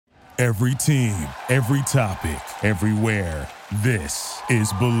Every team, every topic, everywhere. This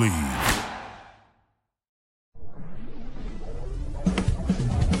is Believe.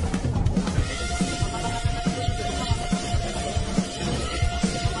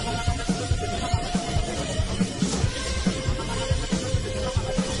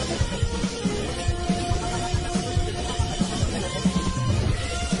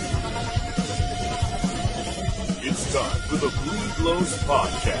 It's time for the Bleed Lows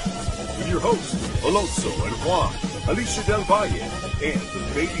Podcast with your hosts, Alonso and Juan, Alicia Del Valle, and the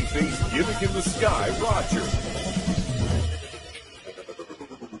babyface gimmick in the sky, Roger.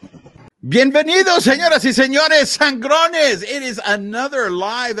 Bienvenidos, señoras y señores, sangrones. It is another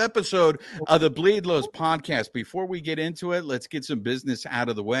live episode of the Bleed Lows Podcast. Before we get into it, let's get some business out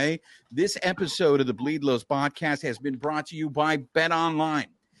of the way. This episode of the Bleed Lows Podcast has been brought to you by BetOnline.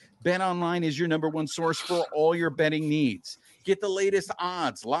 BetOnline is your number one source for all your betting needs. Get the latest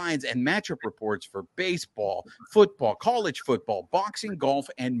odds, lines, and matchup reports for baseball, football, college football, boxing, golf,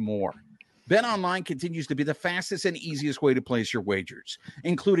 and more. BetOnline continues to be the fastest and easiest way to place your wagers,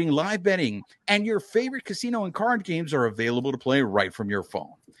 including live betting, and your favorite casino and card games are available to play right from your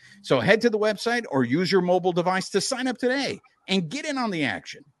phone. So head to the website or use your mobile device to sign up today and get in on the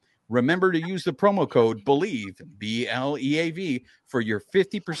action. Remember to use the promo code BELIEVE, B-L-E-A-V, for your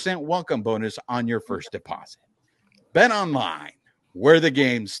 50% welcome bonus on your first deposit. BetOnline, where the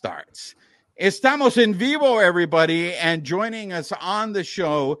game starts. Estamos en vivo, everybody, and joining us on the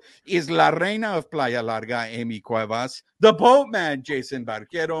show is La Reina of Playa Larga, Amy Cuevas, the Boatman, Jason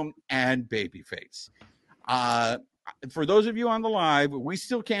Barquero, and Babyface. For those of you on the live, we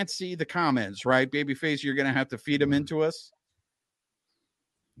still can't see the comments, right? Babyface, you're going to have to feed them into us.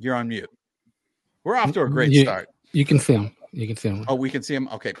 You're on mute. We're off to a great start. You can see them. You can see them. Oh, we can see them?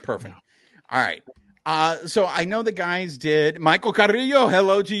 Okay, perfect. All right. So I know the guys did. Michael Carrillo,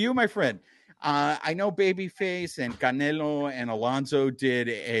 hello to you, my friend. I know Babyface and Canelo and Alonso did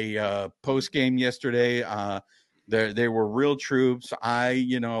a post game yesterday. They were real troops. I,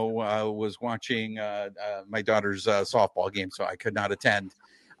 was watching my daughter's softball game, so I could not attend.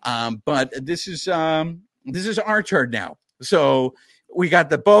 But this is our turn now. So we got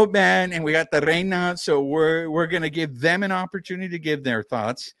the Boatman and we got the Reina. So we're going to give them an opportunity to give their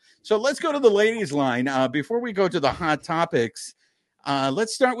thoughts. So let's go to the ladies line. Before we go to the hot topics,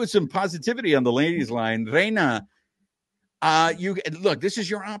 let's start with some positivity on the ladies line. Reina, this is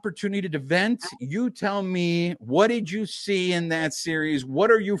your opportunity to vent. You tell me, what did you see in that series?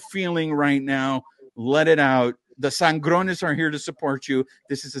 What are you feeling right now? Let it out. The Sangrones are here to support you.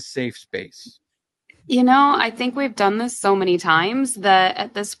 This is a safe space. I think we've done this so many times that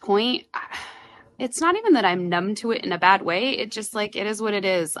at this point, it's not even that I'm numb to it in a bad way. It's just like, it is what it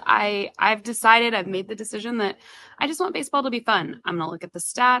is. I've made the decision that I just want baseball to be fun. I'm going to look at the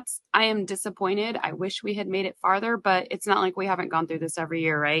stats. I am disappointed. I wish we had made it farther, but it's not like we haven't gone through this every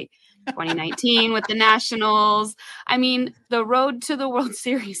year, right? 2019 with the Nationals. I mean, the road to the World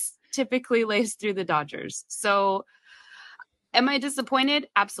Series typically lays through the Dodgers. So am I disappointed?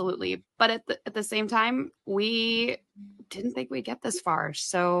 Absolutely. But at the same time, we didn't think we'd get this far.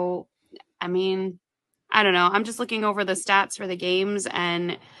 So, I mean, I don't know. I'm just looking over the stats for the games,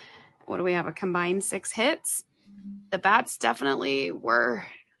 and what do we have? A combined 6 hits. The bats definitely were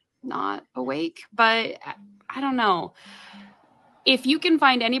not awake, but I don't know. If you can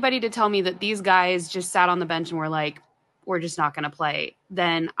find anybody to tell me that these guys just sat on the bench and were like, we're just not going to play,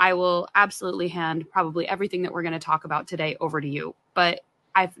 then I will absolutely hand probably everything that we're going to talk about today over to you. But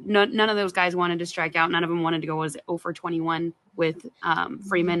none of those guys wanted to strike out. None of them wanted to go 0 for 21 with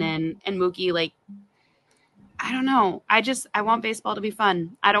Freeman and Mookie. Like, I don't know. I want baseball to be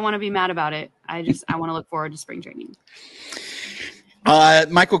fun. I don't want to be mad about it. I want to look forward to spring training.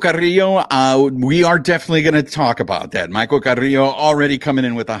 Michael Carrillo, we are definitely going to talk about that. Michael Carrillo already coming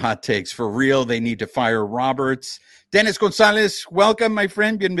in with the hot takes. For real, they need to fire Roberts. Dennis Gonzalez, welcome, my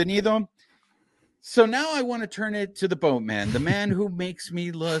friend. Bienvenido. So now I want to turn it to the Boatman, the man who makes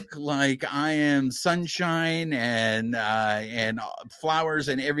me look like I am sunshine and flowers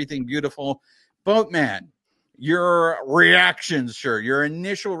and everything beautiful. Boatman, your reaction, sir, your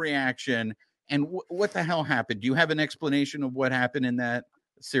initial reaction, and what the hell happened? Do you have an explanation of what happened in that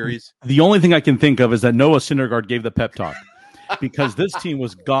series? The only thing I can think of is that Noah Syndergaard gave the pep talk because this team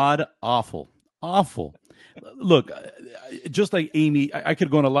was god awful. Look, just like Amy, I could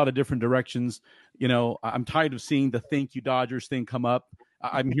go in a lot of different directions. I'm tired of seeing the "Thank You Dodgers" thing come up.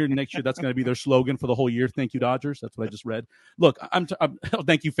 I'm here next year. That's going to be their slogan for the whole year. Thank you, Dodgers. That's what I just read. Look,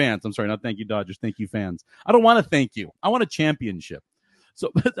 thank you, fans. I'm sorry, not thank you, Dodgers. Thank you, fans. I don't want to thank you. I want a championship.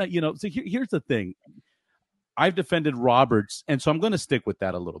 So, so here's the thing. I've defended Roberts, and so I'm going to stick with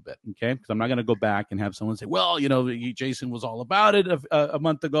that a little bit, okay? Because I'm not going to go back and have someone say, well, Jason was all about it a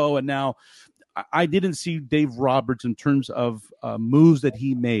month ago, and now I didn't see Dave Roberts in terms of moves that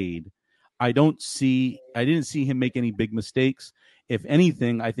he made. I didn't see him make any big mistakes. If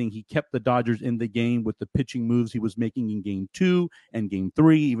anything, I think he kept the Dodgers in the game with the pitching moves he was making in Game 2 and Game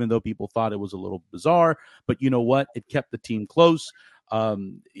 3, even though people thought it was a little bizarre. But you know what? It kept the team close.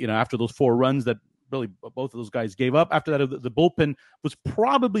 After those 4 runs that really both of those guys gave up. After that, the bullpen was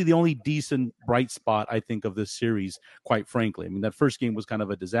probably the only decent bright spot, I think, of this series, quite frankly. I mean, that first game was kind of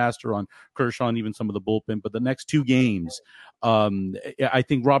a disaster on Kershaw and even some of the bullpen, but the next 2 games, I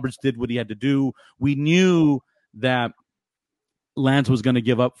think Roberts did what he had to do. We knew that Lance was going to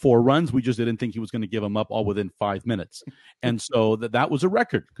give up 4 runs. We just didn't think he was going to give them up all within 5 minutes. And so that was a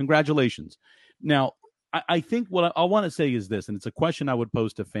record. Congratulations. Now, I think what I want to say is this, and it's a question I would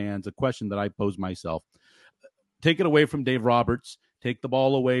pose to fans, a question that I pose myself. Take it away from Dave Roberts. Take the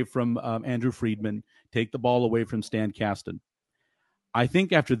ball away from Andrew Friedman. Take the ball away from Stan Kasten. I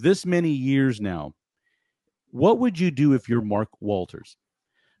think after this many years now, what would you do if you're Mark Walters?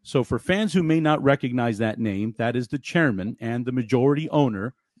 So for fans who may not recognize that name, that is the chairman and the majority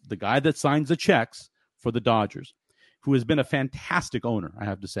owner, the guy that signs the checks for the Dodgers, who has been a fantastic owner, I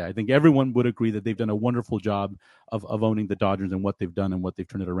have to say. I think everyone would agree that they've done a wonderful job of owning the Dodgers and what they've done and what they've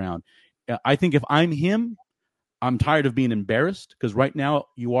turned it around. I think if I'm him, I'm tired of being embarrassed because right now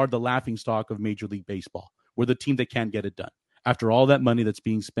you are the laughingstock of Major League Baseball. We're the team that can't get it done. After all that money that's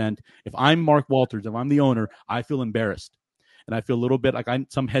being spent, if I'm Mark Walters, if I'm the owner, I feel embarrassed. And I feel a little bit like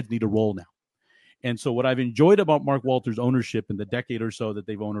some heads need to roll now. And so what I've enjoyed about Mark Walters' ownership in the decade or so that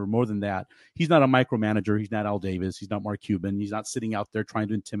they've owned, or more than that, he's not a micromanager. He's not Al Davis. He's not Mark Cuban. He's not sitting out there trying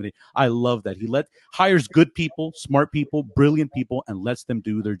to intimidate. I love that. He hires good people, smart people, brilliant people, and lets them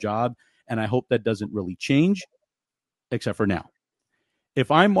do their job. And I hope that doesn't really change, except for now.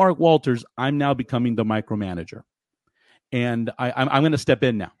 If I'm Mark Walters, I'm now becoming the micromanager. And I'm going to step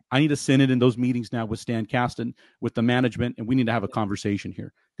in now. I need to sit in those meetings now with Stan Kasten, with the management, and we need to have a conversation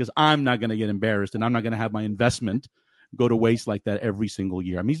here because I'm not going to get embarrassed and I'm not going to have my investment go to waste like that every single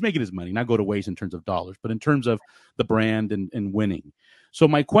year. I mean, he's making his money, not go to waste in terms of dollars, but in terms of the brand and winning. So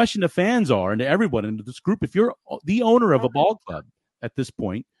my question to fans are, and to everyone in this group, if you're the owner of a ball club at this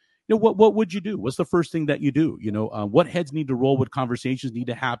point, what would you do? What's the first thing that you do? What heads need to roll? What conversations need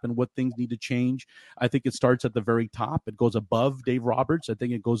to happen? What things need to change? I think it starts at the very top. It goes above Dave Roberts. I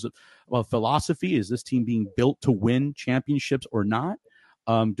think it goes, philosophy. Is this team being built to win championships or not?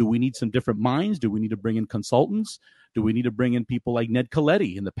 Do we need some different minds? Do we need to bring in consultants? Do we need to bring in people like Ned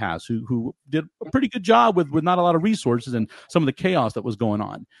Coletti in the past who did a pretty good job with not a lot of resources and some of the chaos that was going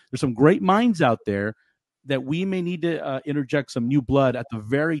on? There's some great minds out there that we may need to interject some new blood at the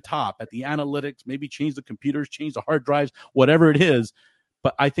very top, at the analytics, maybe change the computers, change the hard drives, whatever it is.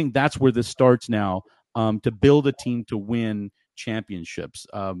 But I think that's where this starts now, to build a team to win championships.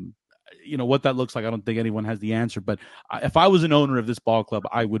 What that looks like, I don't think anyone has the answer. But if I was an owner of this ball club,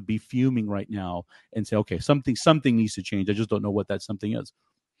 I would be fuming right now and say, okay, something needs to change. I just don't know what that something is.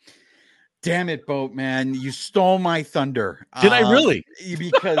 Damn it, Boat Man. You stole my thunder. Did I really?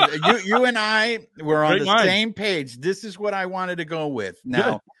 Because you and I were on the same page. This is what I wanted to go with.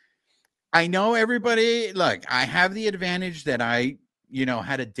 Now, good. I know everybody, look, I have the advantage that I,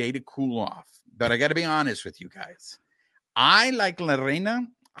 had a day to cool off. But I got to be honest with you guys. Like La Reina,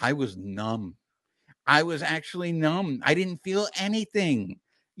 I was numb. I was actually numb. I didn't feel anything.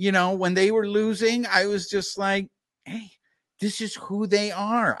 When they were losing, I was just like, hey, this is who they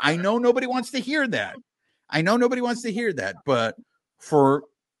are. I know nobody wants to hear that. But for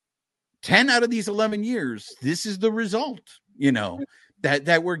 10 out of these 11 years, this is the result,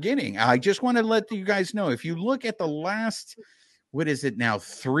 that we're getting. I just want to let you guys know, if you look at the last, what is it now,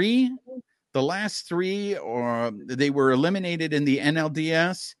 3? The last 3, or they were eliminated in the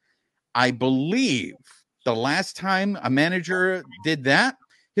NLDS. I believe the last time a manager did that,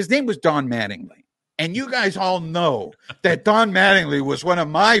 his name was Don Mattingly. And you guys all know that Don Mattingly was one of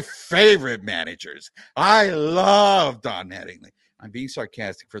my favorite managers. I love Don Mattingly. I'm being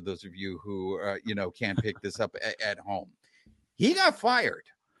sarcastic for those of you who, can't pick this up at home. He got fired.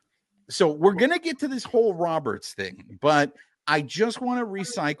 So we're going to get to this whole Roberts thing, but I just want to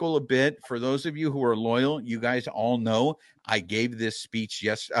recycle a bit for those of you who are loyal. You guys all know I gave this speech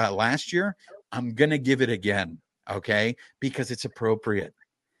last year. I'm going to give it again, okay, because it's appropriate.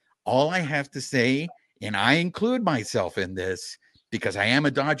 All I have to say, and I include myself in this because I am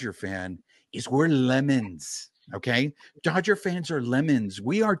a Dodger fan, is we're lemons, okay? Dodger fans are lemons.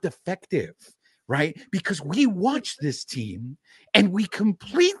 We are defective, right? Because we watch this team and we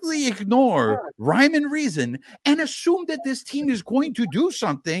completely ignore rhyme and reason and assume that this team is going to do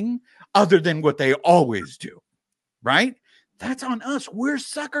something other than what they always do, right? That's on us. We're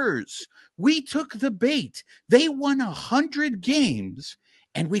suckers. We took the bait. They won 100 games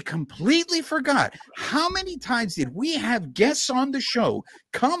and we completely forgot. How many times did we have guests on the show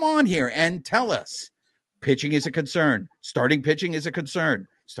come on here and tell us pitching is a concern, starting pitching is a concern?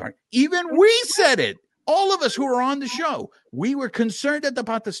 Even we said it. All of us who were on the show, we were concerned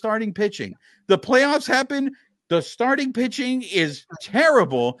about the starting pitching. The playoffs happened. The starting pitching is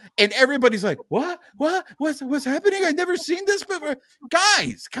terrible, and everybody's like, what's happening? I've never seen this before.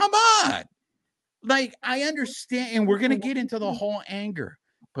 Guys, come on. Like, I understand, and we're going to get into the whole anger,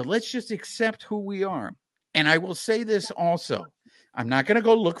 but let's just accept who we are. And I will say this also. I'm not going to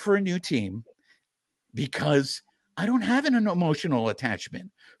go look for a new team because I don't have an emotional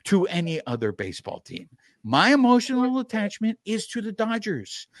attachment to any other baseball team. My emotional attachment is to the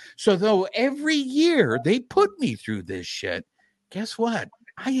Dodgers. So though every year they put me through this shit, guess what?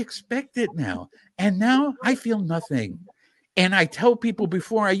 I expect it now. And now I feel nothing. And I tell people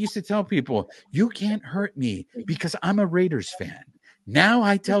before, I used to tell people, you can't hurt me because I'm a Raiders fan. Now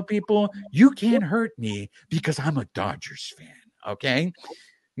I tell people, you can't hurt me because I'm a Dodgers fan. Okay?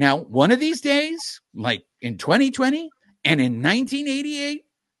 Now, one of these days, like in 2020 and in 1988,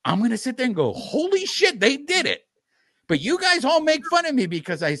 I'm going to sit there and go, holy shit, they did it. But you guys all make fun of me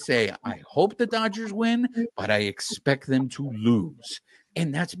because I say, I hope the Dodgers win, but I expect them to lose.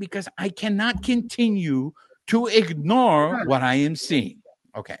 And that's because I cannot continue to ignore what I am seeing.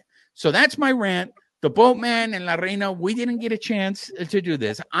 Okay, so that's my rant. The Boatman and La Reina, we didn't get a chance to do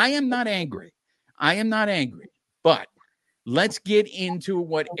this. I am not angry. But let's get into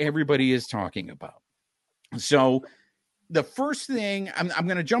what everybody is talking about. So the first thing, I'm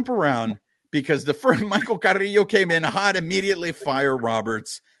going to jump around because the first Michael Carrillo came in hot, immediately fire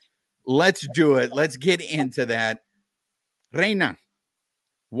Roberts. Let's do it. Let's get into that. Reina,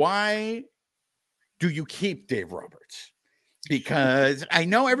 why do you keep Dave Roberts? Because I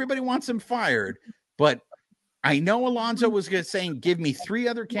know everybody wants him fired, but I know Alonso was saying, give me 3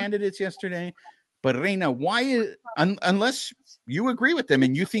 other candidates yesterday. But Reina, why, unless you agree with them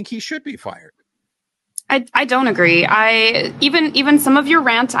and you think he should be fired? I don't agree. Even some of your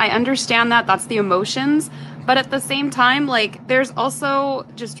rant, I understand that's the emotions, but at the same time, like, there's also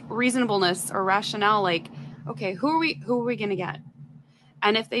just reasonableness or rationale. Like, okay, who are we gonna get?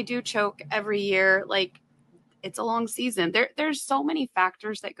 And if they do choke every year, like, it's a long season. There's so many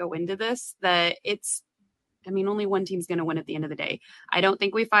factors that go into this that only one team's going to win at the end of the day. I don't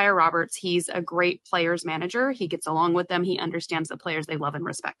think we fire Roberts. He's a great players manager. He gets along with them. He understands the players. They love and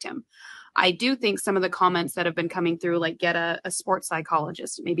respect him. I do think some of the comments that have been coming through, like get a sports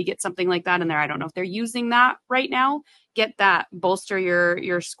psychologist, maybe get something like that in there. I don't know if they're using that right now. Get that, bolster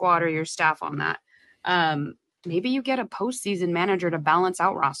your squad or your staff on that. Maybe you get a postseason manager to balance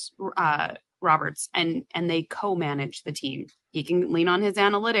out Roberts and they co-manage the team. He can lean on his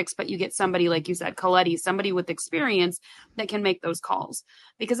analytics, but you get somebody, like you said, Coletti, somebody with experience that can make those calls.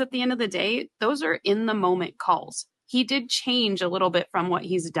 Because at the end of the day, those are in the moment calls. He did change a little bit from what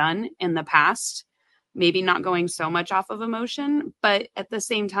he's done in the past, maybe not going so much off of emotion, but at the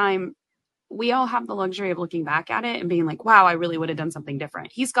same time, we all have the luxury of looking back at it and being like, wow, I really would have done something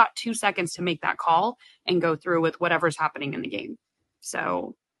different. He's got 2 seconds to make that call and go through with whatever's happening in the game.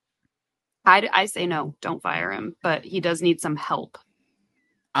 So I say no, don't fire him, but he does need some help.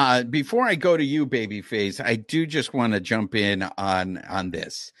 Before I go to you, Babyface, I do just want to jump in on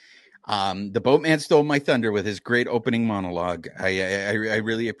this. The Boatman stole my thunder with his great opening monologue. I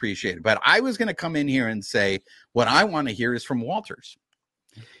really appreciate it. But I was going to come in here and say what I want to hear is from Walters.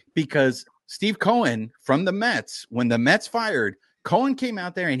 Because Steve Cohen from the Mets, when the Mets fired, Cohen came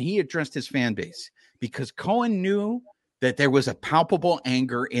out there and he addressed his fan base because Cohen knew that there was a palpable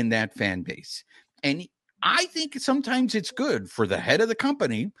anger in that fan base. And I think sometimes it's good for the head of the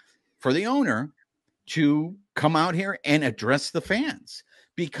company, for the owner, to come out here and address the fans,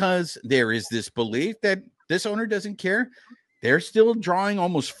 because there is this belief that this owner doesn't care. They're still drawing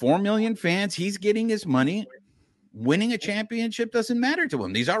almost 4 million fans. He's getting his money. Winning a championship doesn't matter to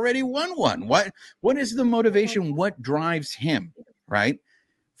him. He's already won one. What is the motivation? What drives him, right?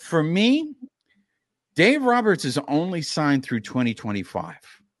 For me, Dave Roberts is only signed through 2025.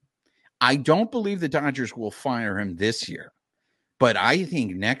 I don't believe the Dodgers will fire him this year, but I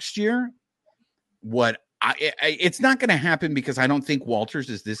think next year, it's not going to happen because I don't think Walters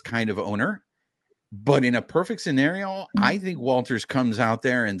is this kind of owner. But in a perfect scenario, I think Walters comes out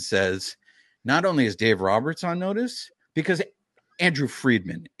there and says, not only is Dave Roberts on notice, because Andrew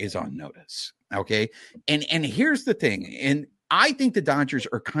Friedman is on notice. Okay. And here's the thing. And I think the Dodgers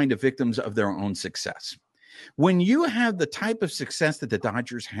are kind of victims of their own success. When you have the type of success that the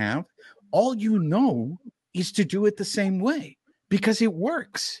Dodgers have, all you know is to do it the same way because it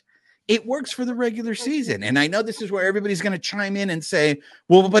works. It works for the regular season. And I know this is where everybody's going to chime in and say,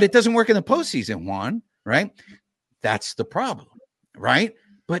 well, but it doesn't work in the postseason, Juan, right? That's the problem, right?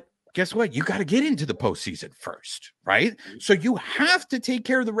 But guess what? You got to get into the postseason first, right? So you have to take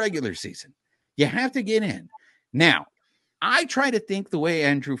care of the regular season. You have to get in. Now, I try to think the way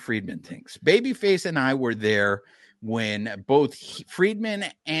Andrew Friedman thinks. Babyface and I were there when both Friedman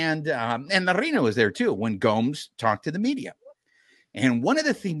and Marino was there too, when Gomes talked to the media. And one of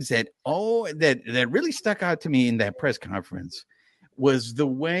the things that really stuck out to me in that press conference was the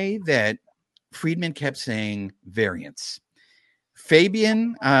way that Friedman kept saying variance.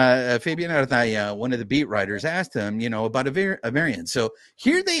 Fabian Ardaya, one of the beat writers, asked him, about a variance. So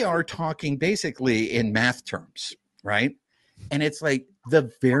here they are talking basically in math terms, right? And it's like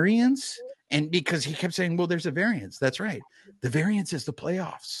the variance, and because he kept saying, well, there's a variance. That's right. The variance is the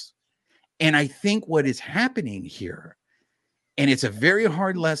playoffs. And I think what is happening here, and it's a very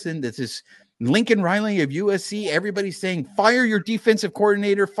hard lesson. This is Lincoln Riley of USC. Everybody's saying, fire your defensive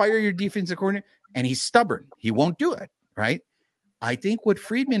coordinator, and he's stubborn. He won't do it, right? I think what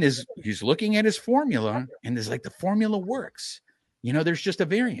Friedman is, he's looking at his formula, and it's like the formula works. There's just a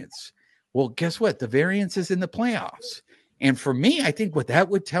variance. Well, guess what? The variance is in the playoffs. And for me, I think what that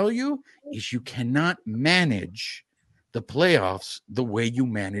would tell you is you cannot manage the playoffs the way you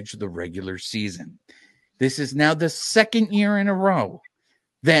manage the regular season. This is now the second year in a row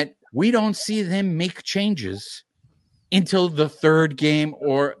that we don't see them make changes until the third game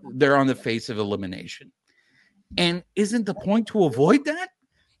or they're on the face of elimination. And isn't the point to avoid that?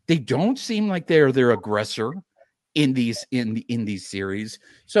 They don't seem like they're their aggressor in these series.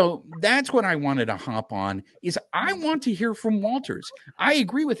 So that's what I wanted to hop on, is I want to hear from Walters. I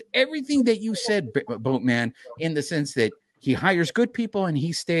agree with everything that you said, Boatman, in the sense that he hires good people and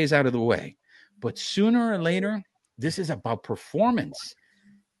he stays out of the way. But sooner or later, this is about performance.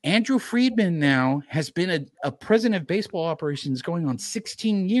 Andrew Friedman now has been a president of baseball operations going on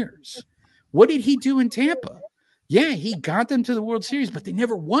 16 years. What did he do in Tampa? Yeah, he got them to the World Series, but they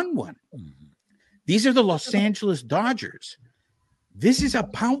never won one. These are the Los Angeles Dodgers. This is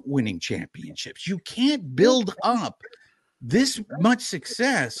about winning championships. You can't build up this much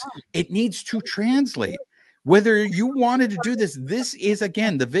success. It needs to translate. Whether you wanted to do this, this is,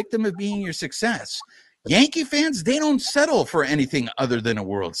 again, the victim of being your success. Yankee fans, they don't settle for anything other than a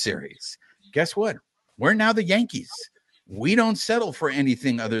World Series. Guess what? We're now the Yankees. We don't settle for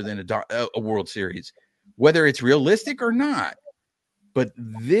anything other than a World Series, whether it's realistic or not. But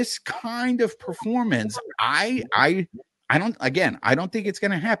this kind of performance, I don't think it's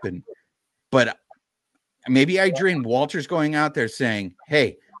going to happen. But maybe I dream Walter's going out there saying,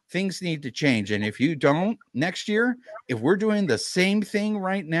 hey, things need to change. And if you don't next year, if we're doing the same thing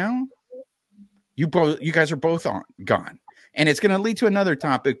right now, you guys are both gone. And it's going to lead to another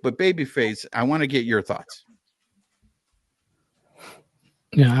topic. But Babyface, I want to get your thoughts.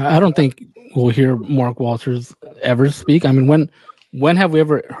 Yeah, I don't think we'll hear Mark Walters ever speak. I mean, when have we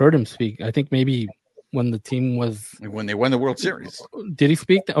ever heard him speak? I think maybe when the team when they won the World Series. Did he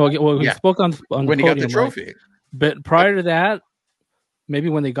speak? He spoke on when he got the trophy. Right? But prior to that, maybe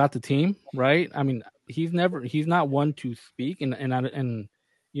when they got the team, right? I mean, he's not one to speak, and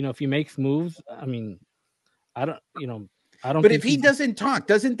if he makes moves, I mean, I don't. But if he doesn't talk,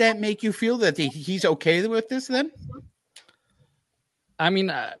 doesn't that make you feel that he's okay with this then? I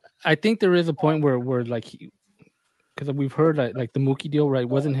mean, I think there is a point where like, because we've heard like the Mookie deal, right?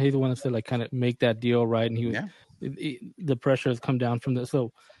 Wasn't he the one that said like kind of make that deal, right? And the pressure has come down from this.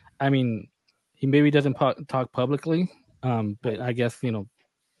 So, I mean, he maybe doesn't talk publicly, but I guess through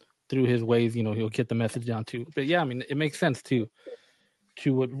his ways, he'll get the message down too. But yeah, I mean, it makes sense to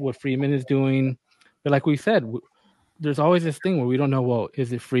what Friedman is doing. But like we said, there's always this thing where we don't know, well,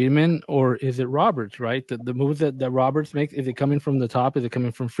 is it Friedman or is it Roberts, right? The moves that Roberts makes, is it coming from the top? Is it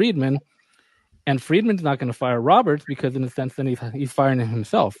coming from Friedman? And Friedman's not going to fire Roberts because in a sense, then he's firing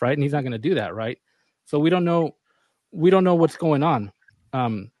himself, right? And he's not going to do that, right? So we don't know what's going on.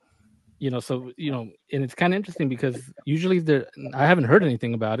 And it's kind of interesting because usually I haven't heard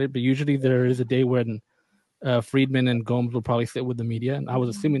anything about it, but usually there is a day when Friedman and Gomes will probably sit with the media. And I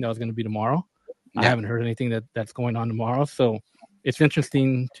was assuming that was going to be tomorrow. Yeah. I haven't heard anything that's going on tomorrow. So it's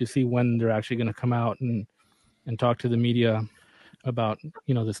interesting to see when they're actually going to come out and talk to the media about,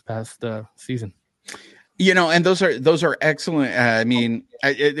 this past season. And those are excellent. I mean,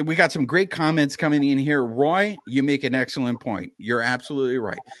 we got some great comments coming in here. Roy, you make an excellent point. You're absolutely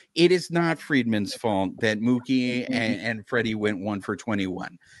right. It is not Friedman's fault that Mookie and Freddie went 1 for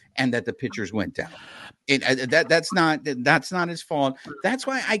 21 and that the pitchers went down. That's not his fault. That's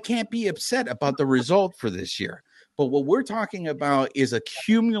why I can't be upset about the result for this year. But what we're talking about is a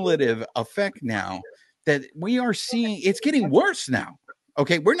cumulative effect now that we are seeing. It's getting worse now.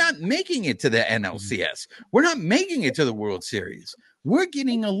 Okay, we're not making it to the NLCS. We're not making it to the World Series. We're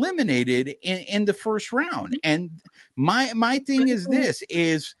getting eliminated in the first round. And my thing is this,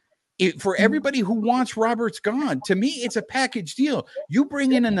 for everybody who wants Roberts gone, to me, it's a package deal. You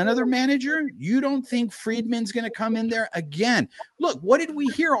bring in another manager, you don't think Friedman's going to come in there again. Look, what did we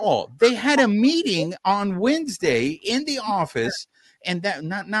hear all? They had a meeting on Wednesday in the office, and that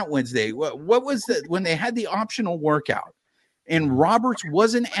not Wednesday. What was when they had the optional workout? And Roberts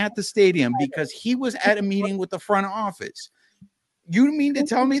wasn't at the stadium because he was at a meeting with the front office. You mean to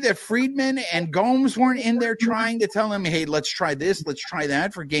tell me that Friedman and Gomes weren't in there trying to tell him, hey, let's try this, let's try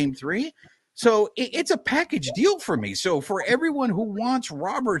that for game 3? So it's a package deal for me. So for everyone who wants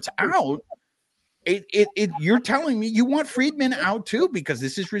Roberts out, you're telling me you want Friedman out too, because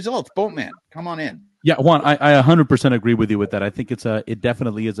this is results. Boatman, come on in. Yeah, Juan, I 100% agree with you with that. I think it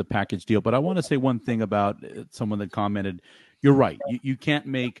definitely is a package deal. But I want to say one thing about someone that commented. You're right. You can't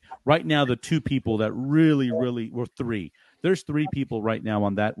make right now the two people that really were three. There's 3 people right now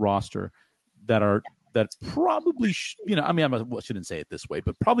on that roster that probably I shouldn't say it this way,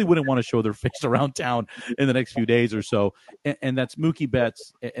 but probably wouldn't want to show their face around town in the next few days or so. And that's Mookie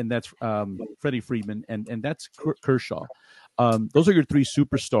Betts, and that's Freddie Freeman, and that's Kershaw. Those are your 3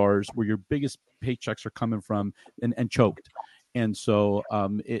 superstars where your biggest paychecks are coming from, and choked. And so,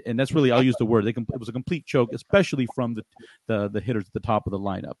 and that's really, I'll use the word, it was a complete choke, especially from the hitters at the top of the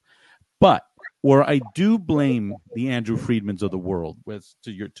lineup. But where I do blame the Andrew Friedmans of the world was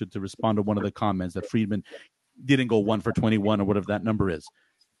to respond to one of the comments that Friedman didn't go 1 for 21 or whatever that number is.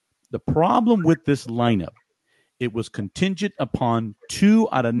 The problem with this lineup, it was contingent upon 2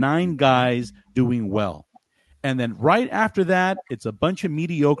 out of 9 guys doing well. And then right after that, it's a bunch of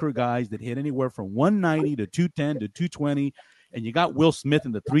mediocre guys that hit anywhere from 190 to 210 to 220. And you got Will Smith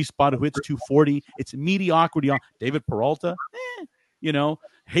in the 3 spot who hits 240. It's mediocrity. David Peralta,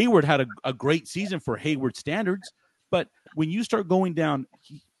 Hayward had a great season for Hayward standards. But when you start going down,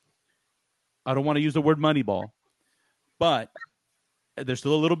 I don't want to use the word Moneyball, but there's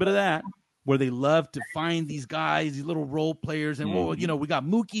still a little bit of that where they love to find these guys, these little role players. And, we got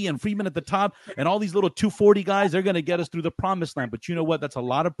Mookie and Freeman at the top and all these little 240 guys. They're going to get us through the promised land. But you know what? That's a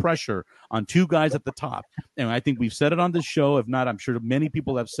lot of pressure on 2 guys at the top. And I think we've said it on this show. If not, I'm sure many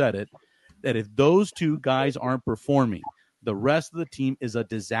people have said it, that if those 2 guys aren't performing, the rest of the team is a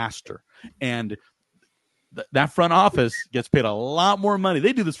disaster. And that front office gets paid a lot more money.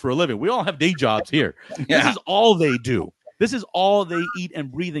 They do this for a living. We all have day jobs here. Yeah. This is all they do. This is all they eat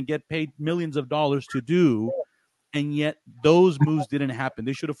and breathe and get paid millions of dollars to do. And yet those moves didn't happen.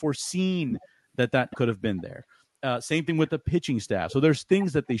 They should have foreseen that could have been there. Same thing with the pitching staff. So there's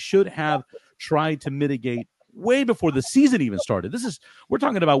things that they should have tried to mitigate way before the season even started. We're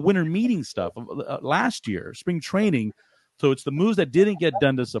talking about winter meeting stuff last year, spring training. So it's the moves that didn't get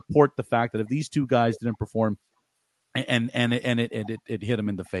done to support the fact that if these 2 guys didn't perform, and it hit them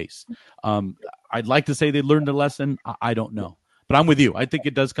in the face. I'd like to say they learned a lesson. I don't know, but I'm with you. I think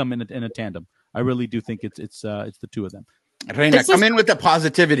it does come in a tandem. I really do think it's the 2 of them. Reina, come in with the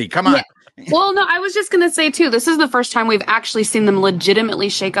positivity. Come on. Yeah. Well, no, I was just going to say, too, this is the first time we've actually seen them legitimately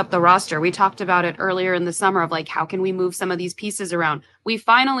shake up the roster. We talked about it earlier in the summer of how can we move some of these pieces around? We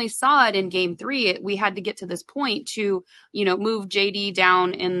finally saw it in game 3. We had to get to this point to, move JD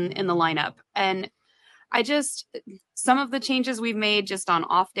down in the lineup. And some of the changes we've made just on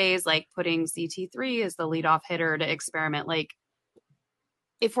off days, like putting CT3 as the leadoff hitter to experiment,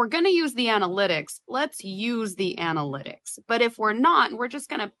 if we're going to use the analytics, let's use the analytics. But if we're not, we're just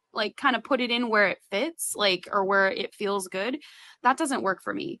going to kind of put it in where it fits, or where it feels good. That doesn't work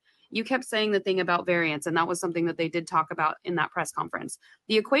for me. You kept saying the thing about variance, and that was something that they did talk about in that press conference.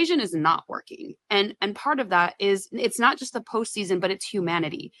 The equation is not working. And part of that is it's not just the postseason, but it's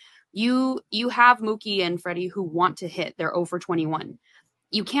humanity. You have Mookie and Freddie who want to hit. They're 0 for 21.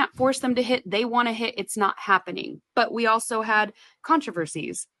 You can't force them to hit. They want to hit. It's not happening. But we also had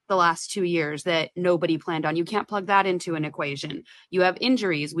controversies the last 2 years that nobody planned on. You can't plug that into an equation. You have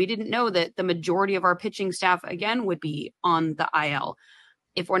injuries. We didn't know that the majority of our pitching staff, again, would be on the IL.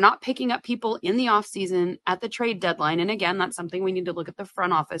 If we're not picking up people in the offseason at the trade deadline, and again, that's something we need to look at the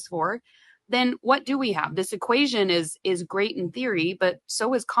front office for, then what do we have? This equation is great in theory, but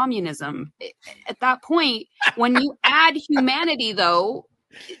so is communism. At that point, when you add humanity, though,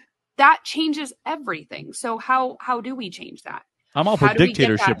 that changes everything. So how do we change that? I'm all for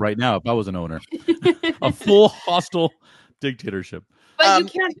dictatorship right now if I was an owner. A full hostile dictatorship. But you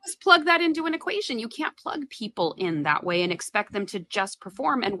can't just plug that into an equation. You can't plug people in that way and expect them to just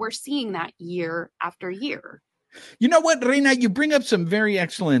perform. And we're seeing that year after year. You know what, Reina? You bring up some very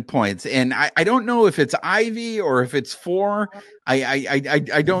excellent points, and I don't know if it's Ivy or if it's Four.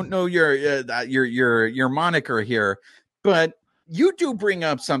 I don't know your moniker here, but you do bring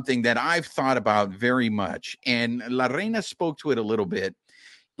up something that I've thought about very much, and La Reina spoke to it a little bit.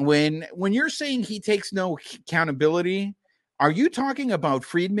 When you're saying he takes no accountability, are you talking about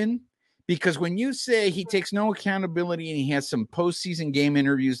Friedman? Because when you say he takes no accountability and he has some postseason game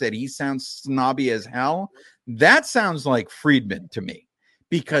interviews that he sounds snobby as hell, that sounds like Friedman to me,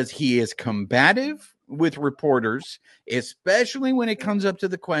 because he is combative with reporters, especially when it comes up to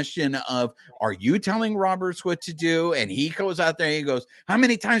the question of, are you telling Roberts what to do? And he goes out there and he goes, how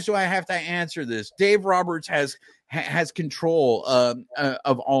many times do I have to answer this? Dave Roberts has control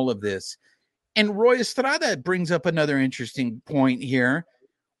of all of this. And Roy Estrada brings up another interesting point here.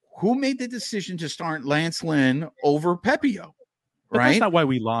 Who made the decision to start Lance Lynn over Pepio? But right? That's not why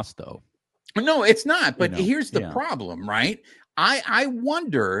we lost, though. No, it's not. But here's the problem, right? I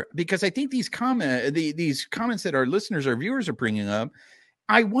wonder, because I think these comments that our listeners, our viewers are bringing up,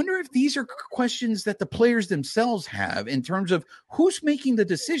 I wonder if these are questions that the players themselves have in terms of who's making the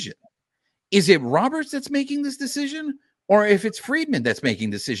decision. Is it Roberts that's making this decision, or if it's Friedman that's making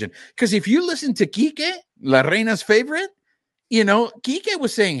the decision? Because if you listen to Quique, La Reina's favorite, Quique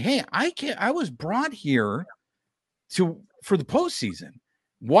was saying, hey, I was brought here for the postseason.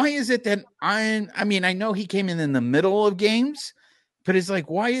 Why is it that I know he came in the middle of games, but it's like,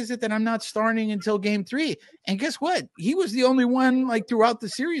 why is it that I'm not starting until game 3? And guess what? He was the only one throughout the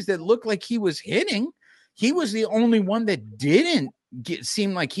series that looked like he was hitting. He was the only one that didn't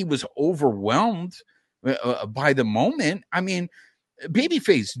seem like he was overwhelmed by the moment. I mean,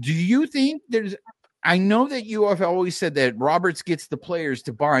 Babyface, do you think I know that you have always said that Roberts gets the players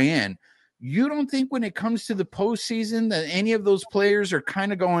to buy in. You don't think when it comes to the postseason that any of those players are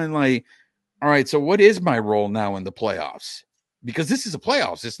kind of going like, all right, so what is my role now in the playoffs? Because this is a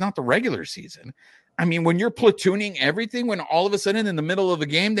playoffs. It's not the regular season. I mean, when you're platooning everything, when all of a sudden in the middle of a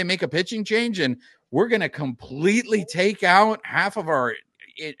game, they make a pitching change and we're going to completely take out half of our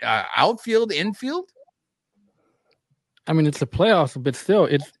outfield, infield. I mean, it's the playoffs, but still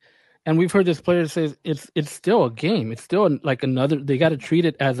and we've heard this player say it's still a game. It's still like another. They got to treat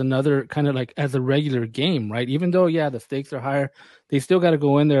it as another kind of like as a regular game, right? Even though the stakes are higher, they still got to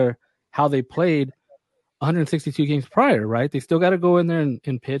go in there how they played 162 games prior, right? They still got to go in there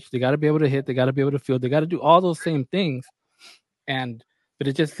and pitch. They got to be able to hit. They got to be able to field. They got to do all those same things. But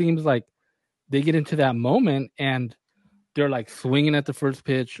it just seems like they get into that moment and they're like swinging at the first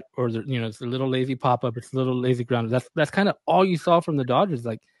pitch, or it's a little lazy pop up, it's a little lazy ground. That's kind of all you saw from the Dodgers.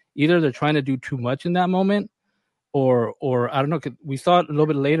 Like, either they're trying to do too much in that moment, or I don't know. We saw it a little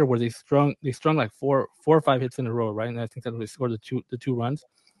bit later where they strung like four or five hits in a row, right? And I think that they scored the two runs.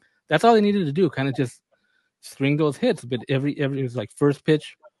 That's all they needed to do, kind of just string those hits. But every it was like first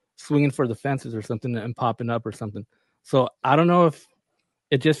pitch, swinging for the fences or something and popping up or something. So I don't know if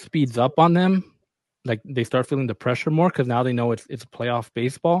it just speeds up on them, like they start feeling the pressure more because now they know it's playoff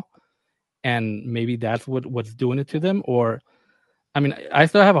baseball, and maybe that's what's doing it to them. Or I mean, I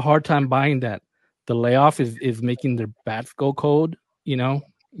still have a hard time buying that the layoff is making their bats go cold,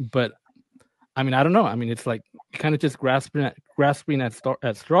 But I mean, I don't know. I mean, it's like kind of just grasping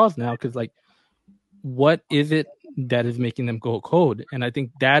at straws now, because like, what is it that is making them go cold? And I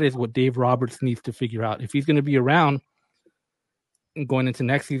think that is what Dave Roberts needs to figure out if he's going to be around going into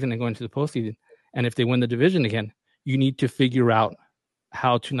next season and going to the postseason. And if they win the division again, you need to figure out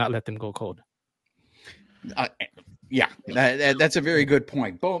how to not let them go cold. Yeah, that's a very good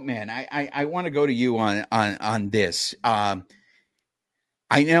point. Boatman, I want to go to you on this.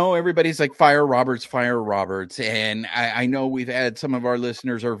 I know everybody's like, fire Roberts. And I know we've had some of our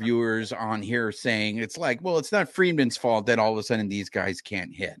listeners or viewers on here saying it's like, well, it's not Friedman's fault that all of a sudden these guys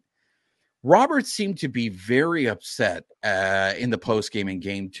can't hit. Roberts seemed to be very upset in the postgame in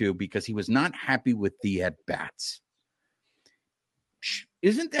game 2 because he was not happy with the at-bats.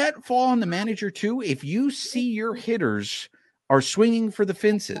 Isn't that fall on the manager too? If you see your hitters are swinging for the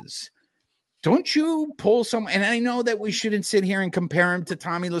fences, don't you pull some? And I know that we shouldn't sit here and compare him to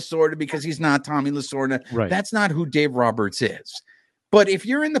Tommy Lasorda because he's not Tommy Lasorda. Right. That's not who Dave Roberts is. But if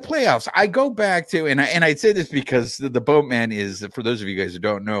you're in the playoffs, I go back to, and I say this because the Boatman is, for those of you guys who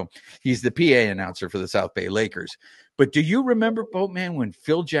don't know, he's the PA announcer for the South Bay Lakers. But do you remember, Boatman, when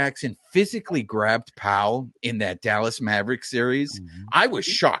Phil Jackson physically grabbed Powell in that Dallas Mavericks series? Mm-hmm. I was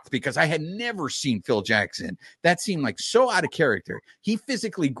shocked because I had never seen Phil Jackson. That seemed like so out of character. He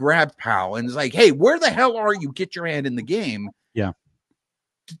physically grabbed Powell and was like, hey, where the hell are you? Get your hand in the game. Yeah.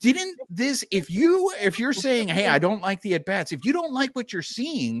 Didn't this, if you're saying, hey, I don't like the at-bats, if you don't like what you're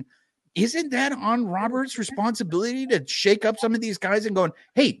seeing, isn't that on Roberts' responsibility to shake up some of these guys and going,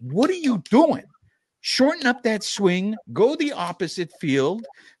 hey, what are you doing? Shorten up that swing, go the opposite field.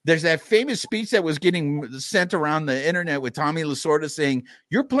 There's that famous speech that was getting sent around the internet with Tommy Lasorda saying,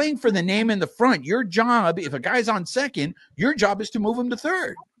 you're playing for the name in the front. Your job, if a guy's on second, your job is to move him to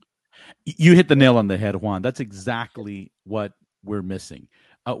third. You hit the nail on the head, Juan. That's exactly what we're missing.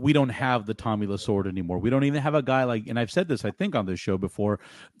 We don't have the Tommy Lasorda anymore. We don't even have a guy like, and I've said this, I think, on this show before.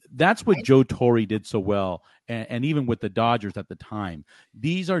 That's what Joe Torre did so well, and even with the Dodgers at the time.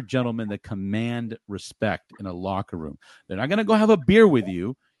 These are gentlemen that command respect in a locker room. They're not going to go have a beer with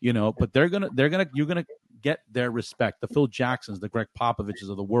you, but you're gonna get their respect. The Phil Jacksons, the Greg Popoviches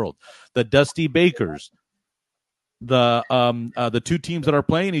of the world, the Dusty Bakers, the two teams that are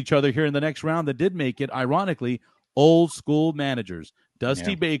playing each other here in the next round that did make it, ironically, old school managers.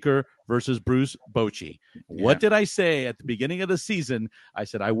 Dusty Baker versus Bruce Bochy. What did I say at the beginning of the season? I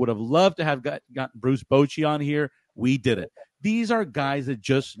said I would have loved to have gotten Bruce Bochy on here. We did it. These are guys that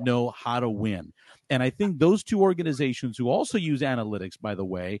just know how to win. And I think those two organizations, who also use analytics, by the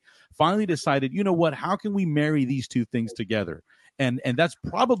way, finally decided, you know what, how can we marry these two things together? And that's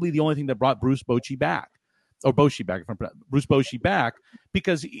probably the only thing that brought Bruce Bochy back. Or Bochy back, Bruce Bochy back,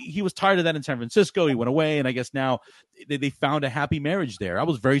 because he was tired of that in San Francisco. He went away, and I guess now they found a happy marriage there. I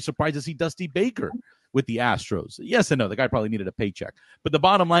was very surprised to see Dusty Baker with the Astros. Yes and no, the guy probably needed a paycheck. But the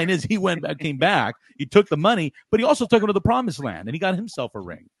bottom line is he came back, he took the money, but he also took him to the promised land, and he got himself a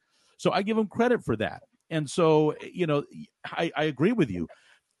ring. So I give him credit for that. And so, I agree with you.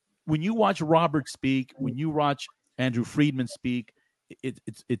 When you watch Robert speak, when you watch Andrew Friedman speak,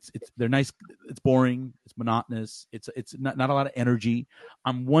 they're nice. It's boring. It's monotonous. It's not a lot of energy.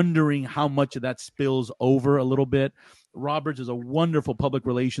 I'm wondering how much of that spills over a little bit. Roberts is a wonderful public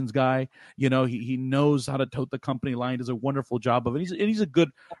relations guy. He knows how to tote the company line. Does a wonderful job of it. He's a good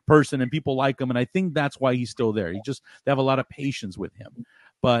person, and people like him. And I think that's why he's still there. They have a lot of patience with him.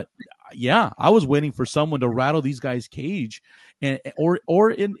 But yeah, I was waiting for someone to rattle these guys' cage,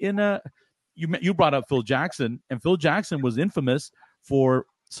 or in a. You brought up Phil Jackson, and Phil Jackson was infamous for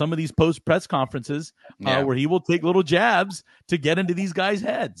some of these post-press conferences where he will take little jabs to get into these guys'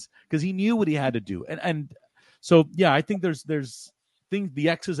 heads because he knew what he had to do. And so, yeah, I think there's things, the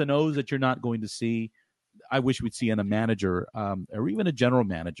X's and O's that you're not going to see. I wish we'd see in a manager or even a general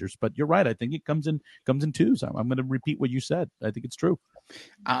managers. But you're right. I think it comes in twos. I'm going to repeat what you said. I think it's true.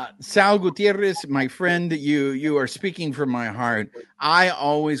 Sal Gutierrez, my friend, you are speaking from my heart. I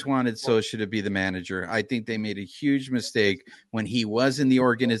always wanted Scioscia to be the manager. I think they made a huge mistake when he was in the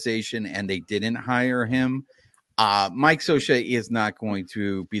organization and they didn't hire him. Mike Scioscia is not going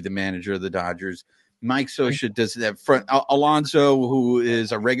to be the manager of the Dodgers. Mike Scioscia does that front. Alonso, who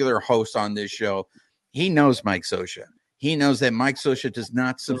is a regular host on this show, he knows Mike Scioscia. He knows that Mike Scioscia does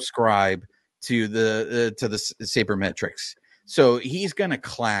not subscribe to the sabermetrics. So he's going to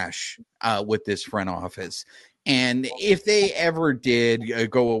clash with this front office. And if they ever did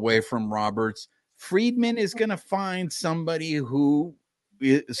go away from Roberts, Friedman is going to find somebody who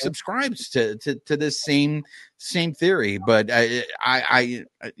subscribes to this same theory. But I'm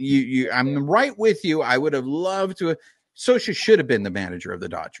right with you. I would have loved to. Scioscia should have been the manager of the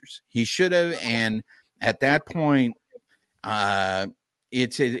Dodgers. He should have. And at that point,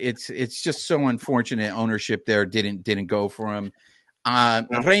 it's just so unfortunate ownership there didn't go for him.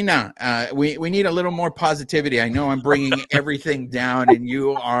 Reina, we need a little more positivity. I know I'm bringing everything down, and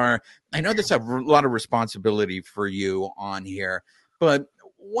I know there's a lot of responsibility for you on here, but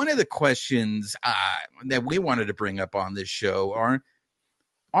one of the questions that we wanted to bring up on this show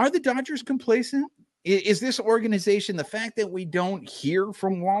are the Dodgers complacent? Is this organization, the fact that we don't hear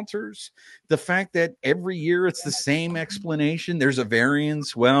from Walters, the fact that every year it's the same explanation, there's a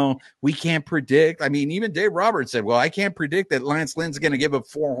variance, well, we can't predict. I mean, even Dave Roberts said, well, I can't predict that Lance Lynn's going to give up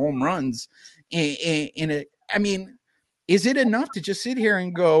 4 home runs. I mean, is it enough to just sit here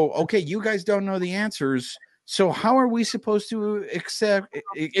and go, okay, you guys don't know the answers, so how are we supposed to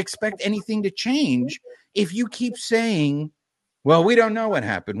expect anything to change if you keep saying, well, we don't know what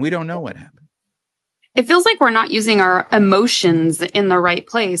happened. We don't know what happened. It feels like we're not using our emotions in the right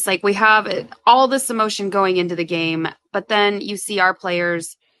place. Like we have all this emotion going into the game, but then you see our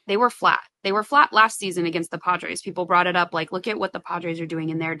players, they were flat. They were flat last season against the Padres. People brought it up like, look at what the Padres are doing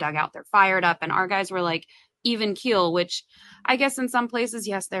in their dugout. They're fired up. And our guys were like even keel, which I guess in some places,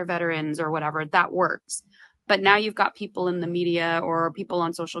 yes, they're veterans or whatever. That works. But now you've got people in the media or people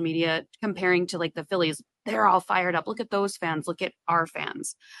on social media comparing to like the Phillies. They're all fired up. Look at those fans. Look at our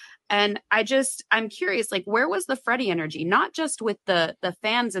fans. And I'm curious, like, where was the Freddie energy? Not just with the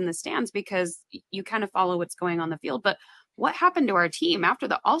fans in the stands, because you kind of follow what's going on the field, but what happened to our team after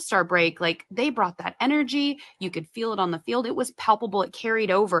the All-Star break? Like, they brought that energy. You could feel it on the field. It was palpable. It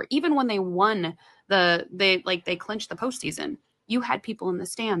carried over. Even when they won they clinched the postseason. You had people in the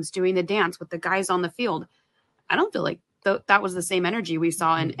stands doing the dance with the guys on the field. I don't feel like that was the same energy we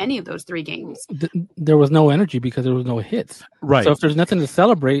saw in any of those 3 games. There was no energy because there was no hits. Right. So if there's nothing to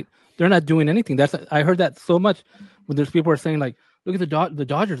celebrate, they're not doing anything. I heard that so much when there's people are saying like, look at the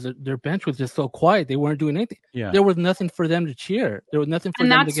Dodgers, their bench was just so quiet. They weren't doing anything. Yeah. There was nothing for them to cheer. There was nothing for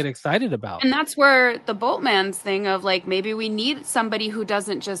them to get excited about. And that's where the Boltman's thing of like, maybe we need somebody who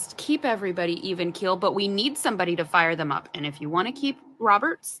doesn't just keep everybody even keel, but we need somebody to fire them up. And if you want to keep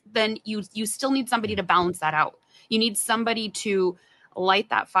Roberts, then you still need somebody to balance that out. You need somebody to light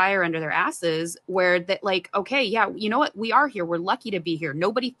that fire under their asses where that like, okay, yeah, you know what? We are here. We're lucky to be here.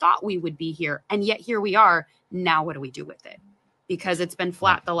 Nobody thought we would be here. And yet here we are. Now, what do we do with it? Because it's been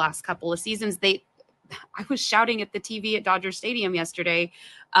flat the last couple of seasons. I was shouting at the TV at Dodger Stadium yesterday,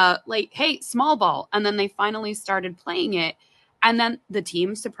 like, hey, small ball. And then they finally started playing it. And then the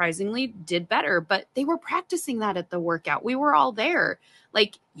team surprisingly did better, but they were practicing that at the workout. We were all there.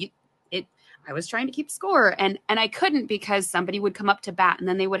 Like I was trying to keep score and I couldn't because somebody would come up to bat and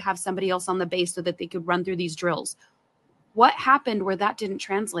then they would have somebody else on the base so that they could run through these drills. What happened where that didn't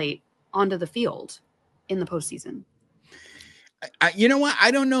translate onto the field in the postseason? You know what? I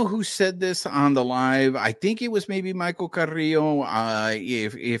don't know who said this on the live. I think it was maybe Michael Carrillo.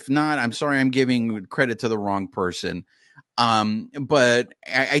 If not, I'm sorry, I'm giving credit to the wrong person. But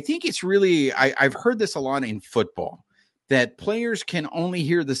I think it's really, I've heard this a lot in football, that players can only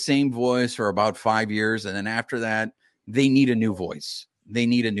hear the same voice for about 5 years. And then after that, they need a new voice.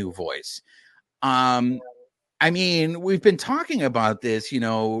 I mean, we've been talking about this,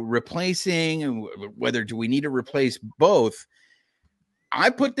 replacing, whether do we need to replace both? I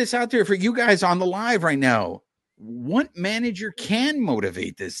put this out there for you guys on the live right now. What manager can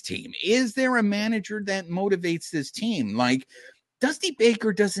motivate this team? Is there a manager that motivates this team? Like, Dusty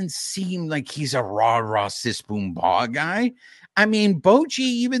Baker doesn't seem like he's a rah-rah sis-boom bah guy. I mean, Bochy,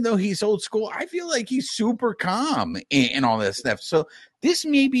 even though he's old school, I feel like he's super calm and all that stuff. So this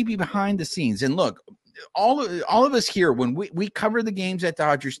may be behind the scenes. And look, all of us here, when we cover the games at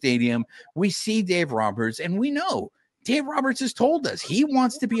Dodger Stadium, we see Dave Roberts, and we know Dave Roberts has told us he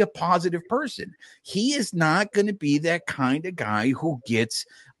wants to be a positive person. He is not going to be that kind of guy who gets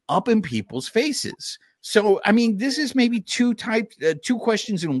up in people's faces. So, I mean, this is maybe two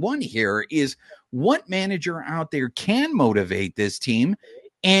questions in one here is what manager out there can motivate this team?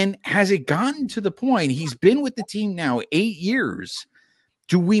 And has it gotten to the point, he's been with the team now 8 years.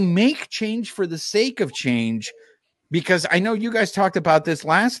 Do we make change for the sake of change? Because I know you guys talked about this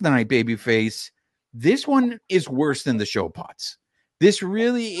last night, Babyface. This one is worse than the show pods. This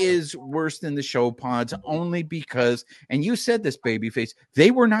really is worse than the show pods only because, and you said this, Babyface,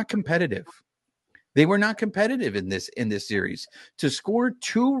 they were not competitive. They were not competitive in this series. To score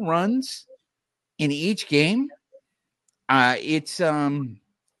 2 runs in each game, they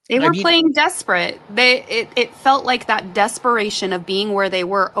were playing desperate. It felt like that desperation of being where they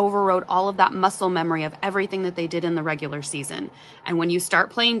were overrode all of that muscle memory of everything that they did in the regular season. And when you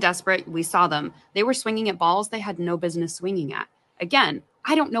start playing desperate, we saw them. They were swinging at balls they had no business swinging at. Again,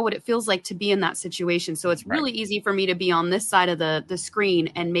 I don't know what it feels like to be in that situation. So it's really easy for me to be on this side of the screen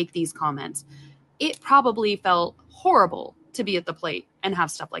and make these comments. It probably felt horrible to be at the plate and have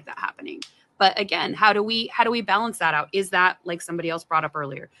stuff like that happening. But again, how do we balance that out? Is that, like somebody else brought up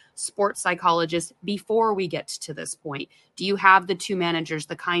earlier, sports psychologist before we get to this point? Do you have the 2 managers,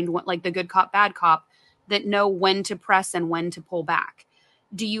 the kind one, like the good cop, bad cop, that know when to press and when to pull back?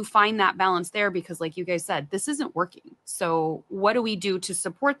 Do you find that balance there? Because like you guys said, this isn't working. So what do we do to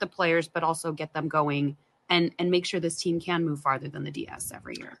support the players, but also get them going and make sure this team can move farther than the DS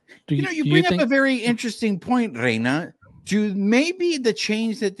every year? You bring up a very interesting point, Reina. Do maybe the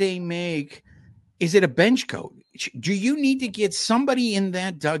change that they make, is it a bench coach? DH? Do you need to get somebody in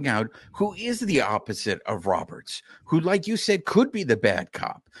that dugout who is the opposite of Roberts, who, like you said, could be the bad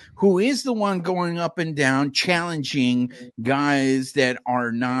cop, who is the one going up and down, challenging guys that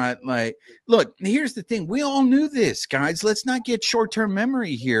are not like, look, here's the thing. We all knew this, guys. Let's not get short-term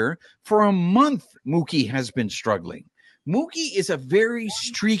memory here. For a month, Mookie has been struggling. Mookie is a very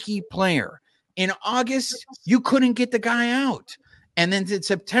streaky player. In August, you couldn't get the guy out. And then in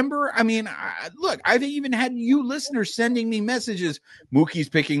September, I mean, look, I've even had you listeners sending me messages. Mookie's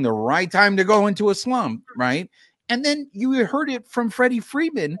picking the right time to go into a slump, right? And then you heard it from Freddie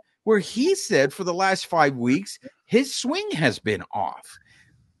Freeman, where he said for the last 5 weeks, his swing has been off.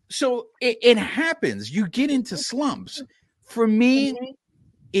 So it happens. You get into slumps. For me,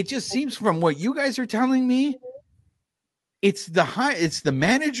 it just seems from what you guys are telling me, it's the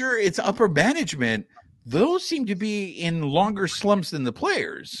manager, it's upper management. Those seem to be in longer slumps than the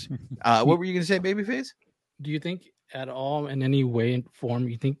players. What were you going to say, Babyface? Do you think at all, in any way and form,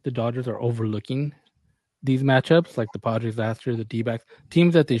 you think the Dodgers are overlooking these matchups, like the Padres last year, the D-backs,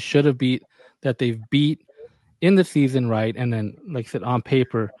 teams that they should have beat, that they've beat in the season, right? And then, like I said, on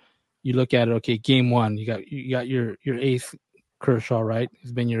paper, you look at it. Okay, game one, you got your ace Kershaw, right?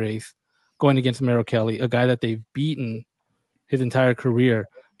 He's been your ace, going against Merrill Kelly, a guy that they've beaten his entire career.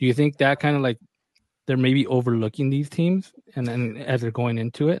 Do you think that kind of like they're maybe overlooking these teams and then as they're going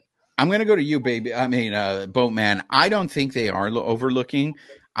into it? I'm going to go to you, baby. I mean, Boatman. I don't think they are overlooking.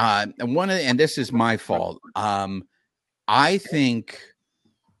 And this is my fault. I think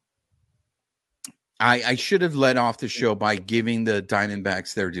I should have led off the show by giving the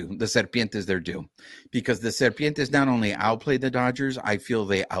Diamondbacks their due, the Serpientes their due, because the Serpientes not only outplayed the Dodgers, I feel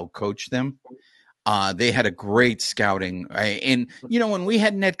they outcoached them. They had a great scouting. And, you know, when we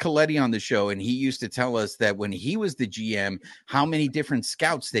had Ned Coletti on the show, and he used to tell us that when he was the GM, how many different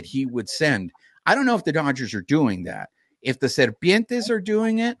scouts that he would send. I don't know if the Dodgers are doing that. If the Serpientes are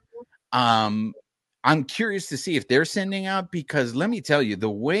doing it, I'm curious to see if they're sending out, because let me tell you, the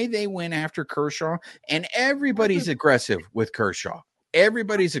way they went after Kershaw, and everybody's aggressive with Kershaw.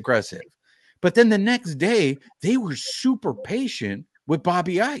 Everybody's aggressive. But then the next day, they were super patient with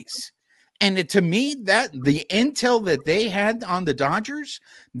Bobby Ice. And to me, that the intel that they had on the Dodgers,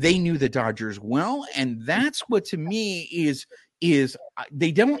 they knew the Dodgers well. And that's what to me is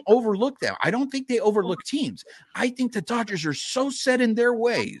they don't overlook them. I don't think they overlook teams. I think the Dodgers are so set in their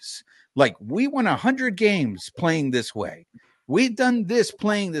ways. Like, we won 100 games playing this way. We've done this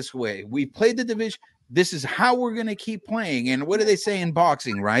playing this way. We played the division. This is how we're going to keep playing. And what do they say in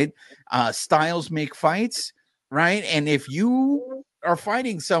boxing, right? Styles make fights, right? And if you are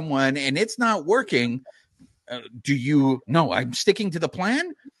fighting someone and it's not working, do you no, I'm sticking to the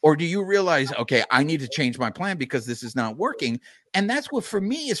plan? Or do you realize, okay, I need to change my plan because this is not working? And that's what for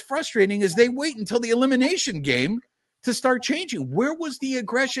me is frustrating, is they wait until the elimination game to start changing. Where was the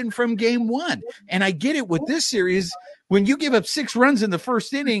aggression from game one? And I get it with this series, when you give up 6 runs in the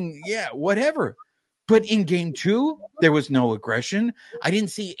first inning, yeah, whatever. But in game two, there was no aggression. I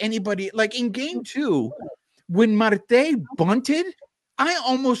didn't see anybody like in game two, when Marte bunted, I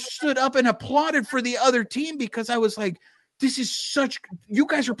almost stood up and applauded for the other team, because I was like, this is you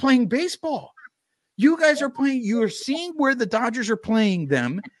guys are playing baseball. You guys are playing, you're seeing where the Dodgers are playing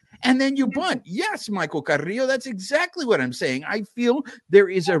them, and then you bunt. Yes, Michael Carrillo, that's exactly what I'm saying. I feel there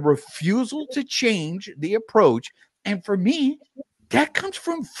is a refusal to change the approach. And for me, that comes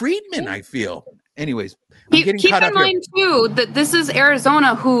from Friedman, I feel. Anyways, keep in mind too that this is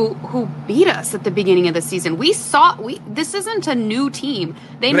Arizona who beat us at the beginning of the season. This isn't a new team.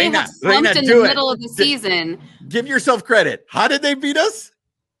 They may have slumped in the middle of the season. Give yourself credit. How did they beat us?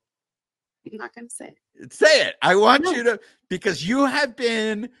 I'm not going to say it. Say it. I want you to, because you had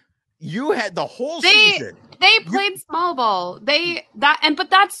the whole season. They played small ball. But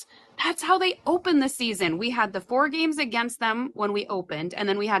that's how they opened the season. We had the 4 games against them when we opened, and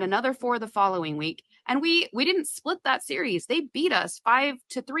then we had another 4 the following week. And we didn't split that series. They beat us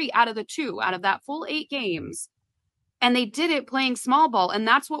 5-3 out of the 2 out of that full 8 games. And they did it playing small ball. And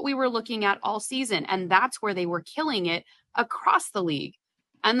that's what we were looking at all season. And that's where they were killing it across the league.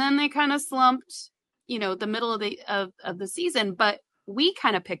 And then they kind of slumped, the middle of the season. But we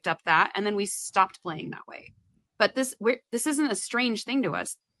kind of picked up that, and then we stopped playing that way. But this isn't a strange thing to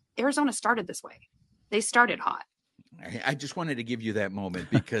us. Arizona started this way. They started hot. I just wanted to give you that moment,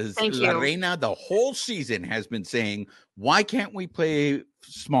 because La Reina the whole season has been saying, why can't we play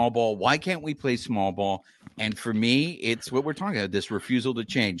small ball? Why can't we play small ball? And for me, it's what we're talking about, this refusal to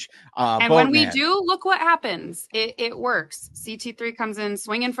change. And when we do, look what happens. It works. CT3 comes in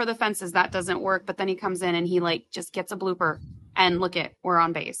swinging for the fences. That doesn't work. But then he comes in and he just gets a blooper. And we're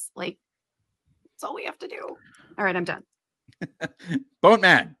on base. That's all we have to do. All right, I'm done.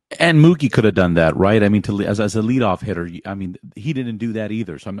 Boatman. And Mookie could have done that, right? I mean, as a leadoff hitter, I mean, he didn't do that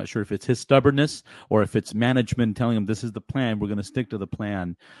either. So I'm not sure if it's his stubbornness or if it's management telling him this is the plan. We're going to stick to the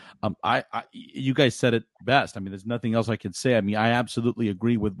plan. You guys said it best. I mean, there's nothing else I can say. I mean, I absolutely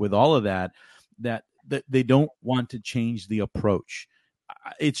agree with all of that. That they don't want to change the approach.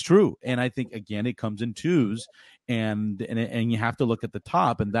 It's true, and I think again it comes in twos, and you have to look at the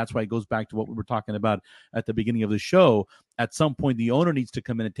top, and that's why it goes back to what we were talking about at the beginning of the show. At some point, the owner needs to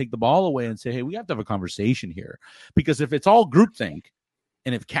come in and take the ball away and say, "Hey, we have to have a conversation here," because if it's all groupthink,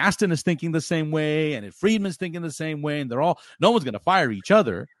 and if Kasten is thinking the same way, and if Friedman's thinking the same way, and no one's going to fire each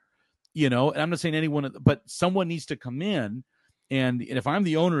other, and I'm not saying anyone, but someone needs to come in, and if I'm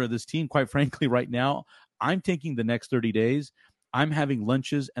the owner of this team, quite frankly, right now, I'm taking the next 30 days. I'm having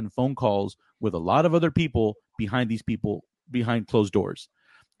lunches and phone calls with a lot of other people behind closed doors.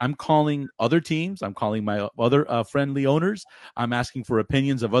 I'm calling other teams. I'm calling my other friendly owners. I'm asking for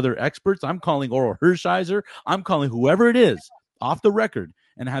opinions of other experts. I'm calling Oral Hershiser. I'm calling whoever it is off the record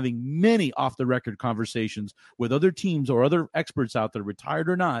and having many off the record conversations with other teams or other experts out there, retired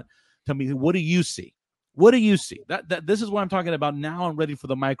or not. Tell me, what do you see? What do you see? That this is what I'm talking about now. I'm ready for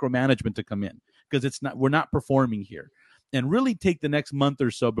the micromanagement to come in because we're not performing here. And really take the next month or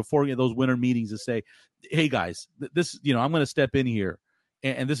so before we get those winter meetings to say, hey guys, this, I'm going to step in here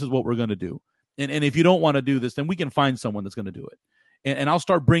and this is what we're going to do. And if you don't want to do this, then we can find someone that's going to do it. And I'll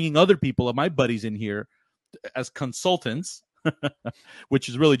start bringing other people of my buddies in here as consultants, which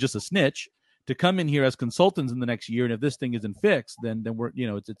is really just a snitch, to come in here as consultants in the next year. And if this thing isn't fixed, then we're,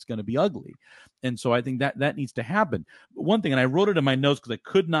 it's going to be ugly. And so I think that needs to happen. One thing, and I wrote it in my notes because I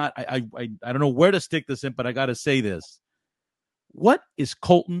could not, I don't know where to stick this in, but I got to say this. What is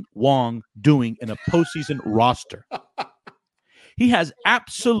Kolten Wong doing in a postseason roster? He has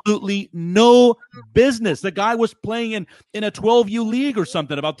absolutely no business. The guy was playing in a 12U league or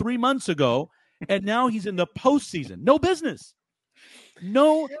something about 3 months ago, and now he's in the postseason. No business.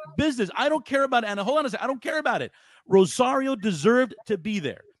 No business. I don't care about it. And hold on a second. I don't care about it. Rosario deserved to be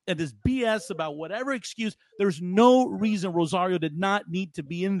there. And this BS about whatever excuse, there's no reason Rosario did not need to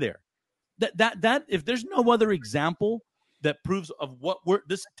be in there. That if there's no other example that proves of what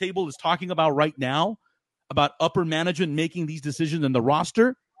this table is talking about right now, about upper management making these decisions in the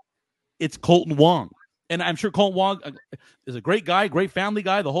roster, it's Kolten Wong. And I'm sure Kolten Wong is a great guy, great family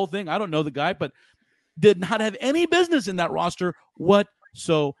guy, the whole thing. I don't know the guy, but did not have any business in that roster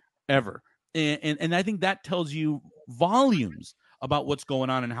whatsoever. And I think that tells you volumes about what's going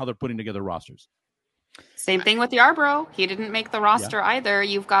on and how they're putting together rosters. Same thing with Yarbrough. He didn't make the roster either.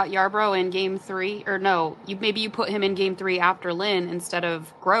 You've got Yarbrough in game 3, or no, maybe you put him in game 3 after Lynn instead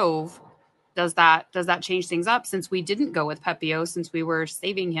of Grove. Does that change things up, since we didn't go with Pepio, since we were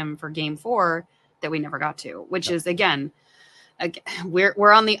saving him for game 4 that we never got to, which is again,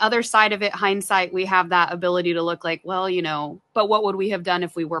 we're on the other side of it. Hindsight, we have that ability to look like, well, but what would we have done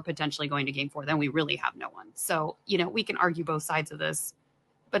if we were potentially going to game 4? Then we really have no one. So, we can argue both sides of this,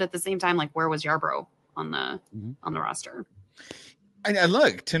 but at the same time, like, where was Yarbrough on the roster? And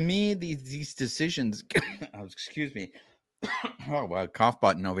look, to me, these decisions, excuse me. Oh, wow, cough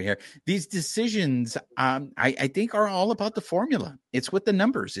button over here. These decisions, I think, are all about the formula. It's what the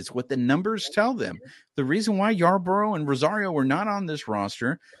numbers. It's what the numbers tell them. The reason why Yarbrough and Rosario were not on this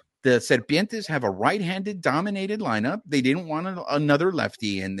roster, the Serpientes have a right-handed dominated lineup. They didn't want another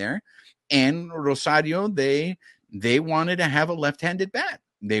lefty in there. And Rosario, they wanted to have a left-handed bat.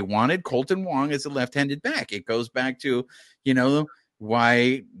 They wanted Kolten Wong as a left-handed back. It goes back to,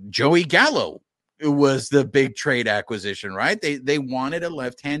 why Joey Gallo was the big trade acquisition, right? They wanted a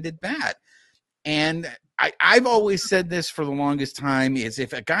left-handed bat. And I've always said this for the longest time, is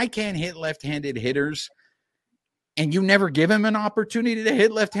if a guy can't hit left-handed hitters and you never give him an opportunity to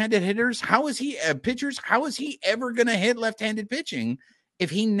hit left-handed hitters, how is he ever going to hit left-handed pitching if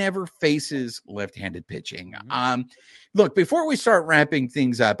he never faces left-handed pitching? Look, before we start wrapping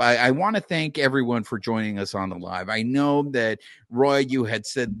things up, I want to thank everyone for joining us on the live. I know that, Roy, you had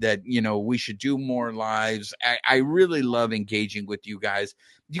said that, we should do more lives. I really love engaging with you guys.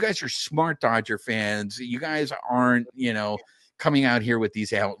 You guys are smart Dodger fans. You guys aren't, coming out here with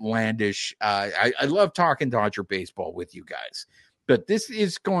these outlandish, I love talking Dodger baseball with you guys. But this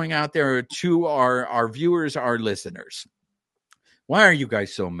is going out there to our viewers, our listeners. Why are you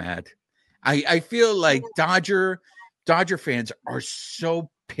guys so mad? I feel like Dodger fans are so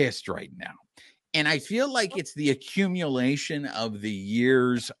pissed right now. And I feel like it's the accumulation of the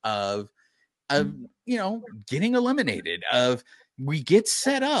years of getting eliminated, we get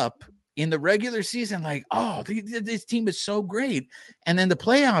set up in the regular season, like, oh, this team is so great. And then the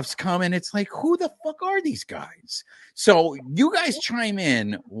playoffs come and it's like, who the fuck are these guys? So you guys chime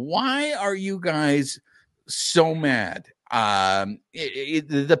in. Why are you guys so mad?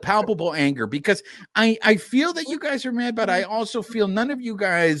 The palpable anger, because I feel that you guys are mad, but I also feel none of you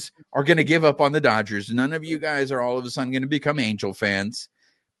guys are going to give up on the Dodgers. None of you guys are all of a sudden going to become Angel fans.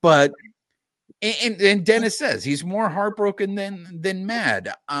 But and Dennis says he's more heartbroken than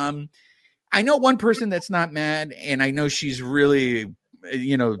mad. I know one person that's not mad, and I know she's really,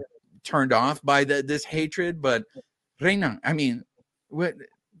 turned off by this hatred. But Reina, I mean,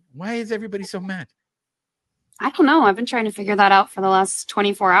 why is everybody so mad? I don't know. I've been trying to figure that out for the last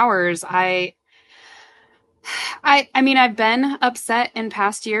 24 hours. I mean, I've been upset in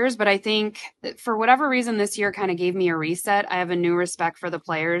past years, but I think for whatever reason, this year kind of gave me a reset. I have a new respect for the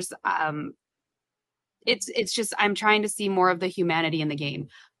players. It's just, I'm trying to see more of the humanity in the game.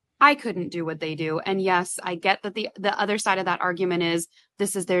 I couldn't do what they do. And yes, I get that the other side of that argument is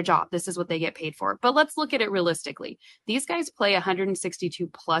this is their job. This is what they get paid for. But let's look at it realistically. These guys play 162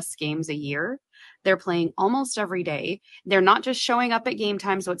 plus games a year. They're playing almost every day. They're not just showing up at game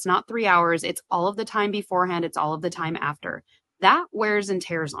time. So it's not 3 hours. It's all of the time beforehand. It's all of the time after. That wears and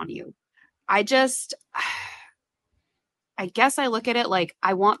tears on you. I guess I look at it like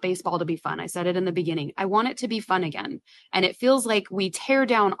I want baseball to be fun. I said it in the beginning. I want it to be fun again. And it feels like we tear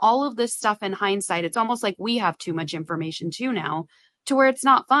down all of this stuff in hindsight. It's almost like we have too much information too now to where it's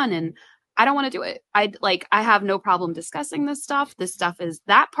not fun. And I don't want to do it. I have no problem discussing this stuff.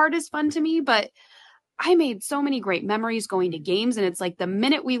 That part is fun to me, but I made so many great memories going to games. And it's like the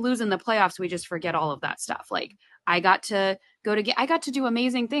minute we lose in the playoffs, we just forget all of that stuff. Like I got to do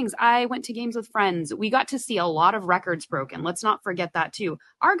amazing things. I went to games with friends. We got to see a lot of records broken. Let's not forget that too.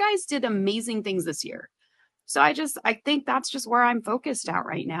 Our guys did amazing things this year. So I think that's just where I'm focused at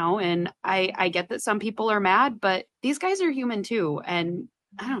right now. And I get that some people are mad, but these guys are human too. And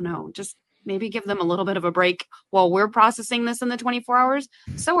I don't know, just maybe give them a little bit of a break while we're processing this in the 24 hours.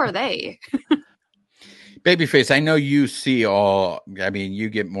 So are they. Babyface, I know you see you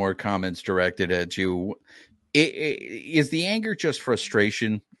get more comments directed at you. Is the anger just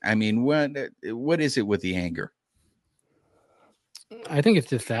frustration? I mean, what is it with the anger? I think it's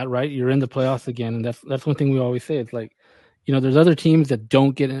just that, right? You're in the playoffs again, and that's one thing we always say. It's like, there's other teams that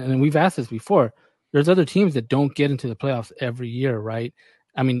don't get in, and we've asked this before. There's other teams that don't get into the playoffs every year, right?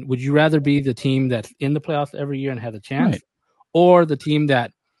 I mean, would you rather be the team that's in the playoffs every year and have a chance, right, or the team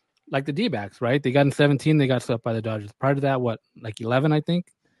that, like the D-backs, right? They got in 17, they got swept by the Dodgers. Prior to that, 11, I think?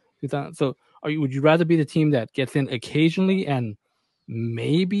 So would you rather be the team that gets in occasionally and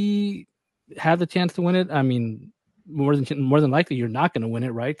maybe have the chance to win it? I mean, more than likely, you're not going to win it,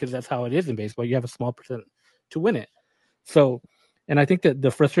 right? Because that's how it is in baseball. You have a small percent to win it. So, and I think that the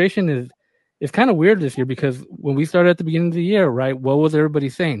frustration is kind of weird this year because when we started at the beginning of the year, right, what was everybody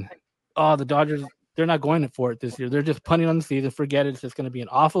saying? Oh, the Dodgers, they're not going for it this year. They're just punting on the season. Forget it. It's just going to be an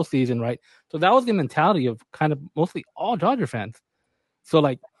awful season, right? So that was the mentality of kind of mostly all Dodger fans. So,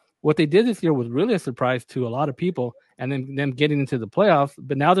 like, what they did this year was really a surprise to a lot of people, and then them getting into the playoffs.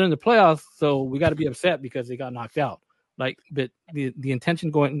 But now they're in the playoffs, so we got to be upset because they got knocked out. Like, but the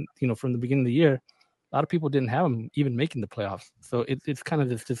intention going, from the beginning of the year, a lot of people didn't have them even making the playoffs. So it's kind of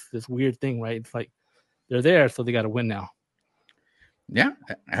this weird thing, right? It's like they're there, so they got to win now. Yeah,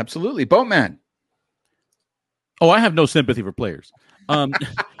 absolutely. Boatman. Oh, I have no sympathy for players.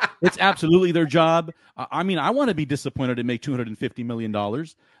 It's absolutely their job. I mean, I want to be disappointed to make $250 million.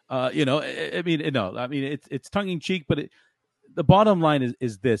 It's tongue in cheek, but the bottom line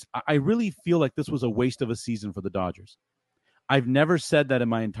is this. I really feel like this was a waste of a season for the Dodgers. I've never said that in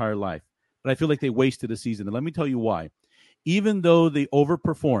my entire life, but I feel like they wasted a season. And let me tell you why. Even though they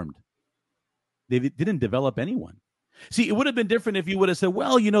overperformed, they didn't develop anyone. See, it would have been different if you would have said,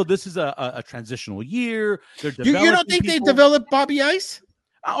 well, this is a transitional year. They're you don't think they developed Bobby Ice?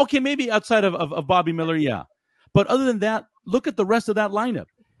 Okay, maybe outside of Bobby Miller, yeah. But other than that, look at the rest of that lineup.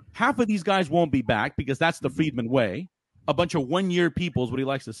 Half of these guys won't be back because that's the Friedman way. A bunch of one-year people is what he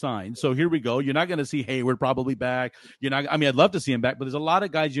likes to sign. So here we go. You're not going to see Hayward probably back. I'd love to see him back, but there's a lot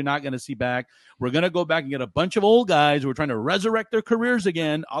of guys you're not going to see back. We're going to go back and get a bunch of old guys who are trying to resurrect their careers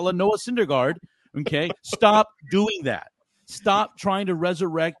again, a la Noah Syndergaard. Okay, stop doing that. Stop trying to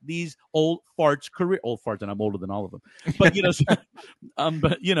resurrect these old farts' career. Old farts, and I'm older than all of them. But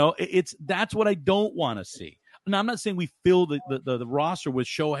that's what I don't want to see. Now, I'm not saying we fill the roster with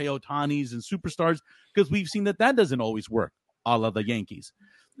Shohei Ohtanis and superstars because we've seen that doesn't always work, a la the Yankees.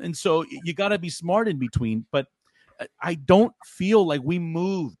 And so you got to be smart in between. But I don't feel like we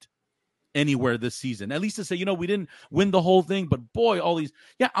moved anywhere this season. At least to say, we didn't win the whole thing, but boy, all these,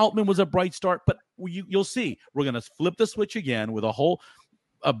 Outman was a bright start, but you'll see, we're going to flip the switch again with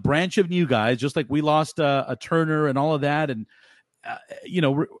a branch of new guys, just like we lost a Turner and all of that. And,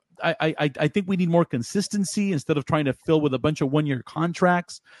 I think we need more consistency instead of trying to fill with a bunch of 1-year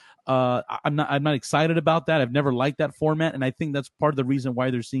contracts. I'm not excited about that. I've never liked that format, and I think that's part of the reason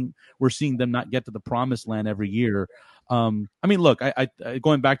why we're seeing them not get to the promised land every year. Look, I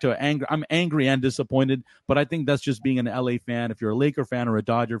going back to anger. I'm angry and disappointed, but I think that's just being an LA fan. If you're a Laker fan or a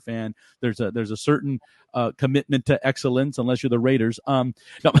Dodger fan, there's a certain commitment to excellence, unless you're the Raiders. No.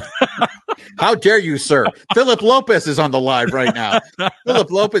 How dare you, sir? Philip Lopez is on the live right now.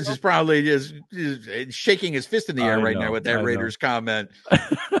 Philip Lopez is probably just shaking his fist in the air right now with that Raiders comment.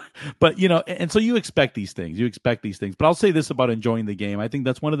 But, and so you expect these things. But I'll say this about enjoying the game. I think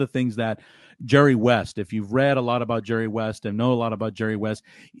that's one of the things that Jerry West, if you've read a lot about Jerry West and know a lot about Jerry West,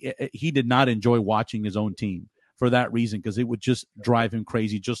 he did not enjoy watching his own team for that reason, because it would just drive him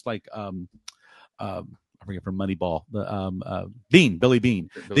crazy, just like I forget from Moneyball, Billy Bean.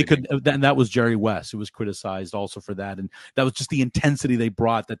 And that was Jerry West, who was criticized also for that. And that was just the intensity they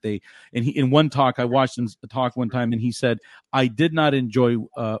brought in one talk, I watched him talk one time, and he said, I did not enjoy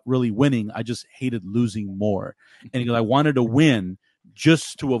really winning. I just hated losing more. And he goes, I wanted to win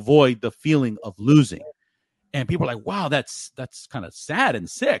just to avoid the feeling of losing. And people are like, wow, that's kind of sad and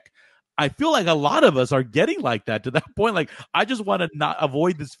sick. I feel like a lot of us are getting like that, to that point. Like, I just want to not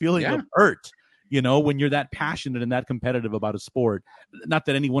avoid this feeling of hurt. When you're that passionate and that competitive about a sport. Not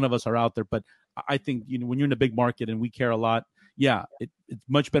that any one of us are out there, but I think, when you're in a big market and we care a lot, it's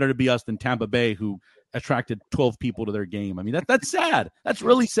much better to be us than Tampa Bay, who attracted 12 people to their game. I mean, that's sad. That's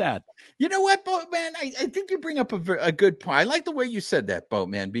really sad. You know what, Boatman? I think you bring up a good point. I like the way you said that,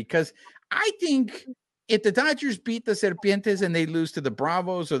 Boatman, because I think if the Dodgers beat the Serpientes and they lose to the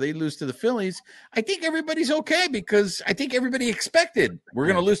Bravos or they lose to the Phillies, I think everybody's okay, because I think everybody expected we're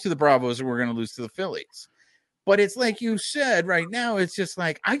going to lose to the Bravos and we're going to lose to the Phillies. But it's like you said right now, it's just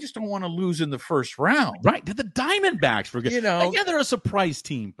like, I just don't want to lose in the first round. Right. To the Diamondbacks, for good. They're a surprise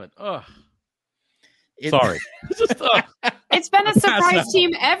team, but sorry. It's been a surprise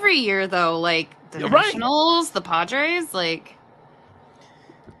team every year, though. Like the Nationals, the Padres, like.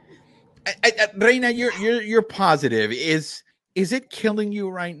 Reina, you're positive. Is it killing you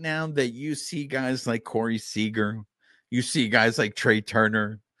right now that you see guys like Corey Seager, you see guys like Trey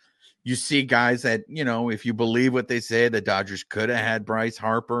Turner, you see guys that, if you believe what they say, the Dodgers could have had Bryce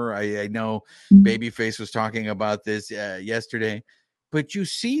Harper. I know Babyface was talking about this yesterday, but you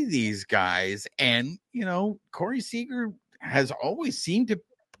see these guys, and Corey Seager has always seemed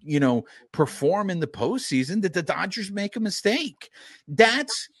to perform in the postseason. That the Dodgers make a mistake.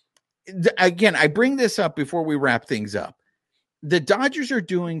 Again, I bring this up before we wrap things up. The Dodgers are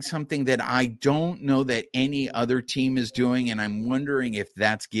doing something that I don't know that any other team is doing, and I'm wondering if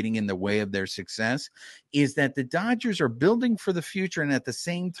that's getting in the way of their success, is that the Dodgers are building for the future, and at the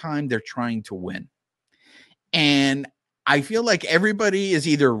same time, they're trying to win. And I feel like everybody is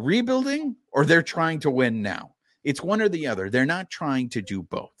either rebuilding or they're trying to win now. It's one or the other. They're not trying to do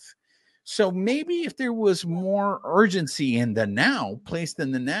both. So maybe if there was more urgency in the now, placed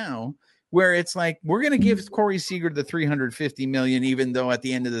in the now, where it's like, we're going to give Corey Seager the $350 million, even though at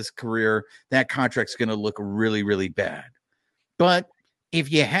the end of this career, that contract's going to look really, really bad. But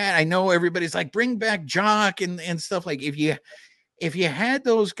if you had, I know everybody's like, bring back Jock and stuff. Like, if you had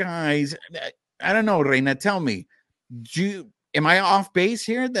those guys, I don't know, Reina, tell me, am I off base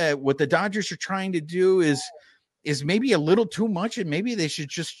here that what the Dodgers are trying to do is maybe a little too much, and maybe they should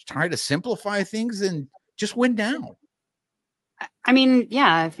just try to simplify things and just win now? I mean,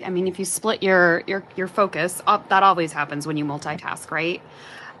 yeah. If you split your focus, that always happens when you multitask, right?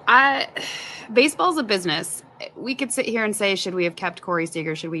 Baseball's a business. We could sit here and say, should we have kept Corey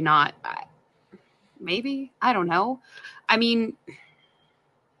Seager? Should we not? Maybe. I don't know. I mean,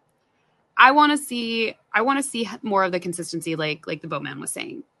 I want to see more of the consistency, like the Boatman was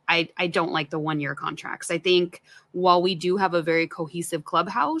saying. I don't like the 1-year contracts. I think while we do have a very cohesive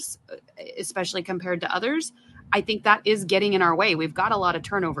clubhouse, especially compared to others, I think that is getting in our way. We've got a lot of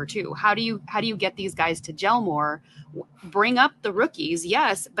turnover too. How do you get these guys to gel more? Bring up the rookies,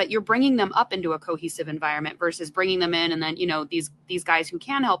 yes, but you're bringing them up into a cohesive environment versus bringing them in and then these guys who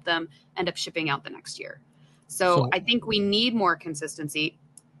can help them end up shipping out the next year. So I think we need more consistency.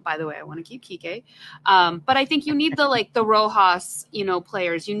 By the way, I want to keep Kike. But I think you need the Rojas,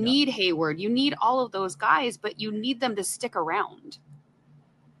 players. You need Hayward. You need all of those guys, but you need them to stick around.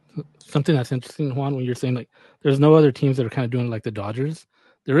 Something that's interesting, Juan, when you're saying like there's no other teams that are kind of doing it like the Dodgers.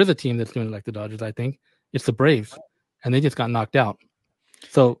 There is a team that's doing it like the Dodgers, I think. It's the Braves, and they just got knocked out.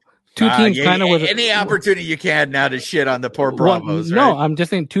 So two teams kind of with any opportunity you can now to shit on the poor Bravos. Right? No, I'm just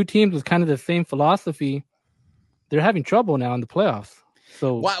saying two teams with kind of the same philosophy. They're having trouble now in the playoffs.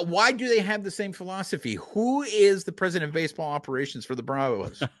 So why do they have the same philosophy? Who is the president of baseball operations for the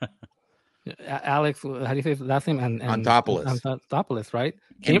Bravos? Alex, how do you say his last name? Antopoulos, right?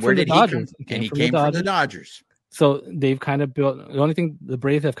 Came from the Dodgers. He came from the Dodgers. So they've kind of built. The only thing, the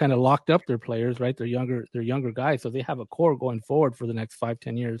Braves have kind of locked up their players, right? They're younger guys, so they have a core going forward for the next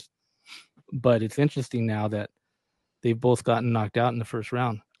 5-10 years. But it's interesting now that they've both gotten knocked out in the first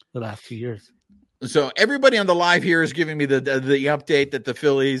round the last 2 years. So everybody on the live here is giving me the update that the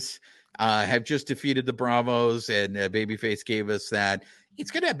Phillies have just defeated the Bravos, and Babyface gave us that.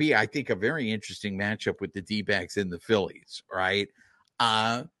 It's going to be, I think, a very interesting matchup with the D-backs and the Phillies, right?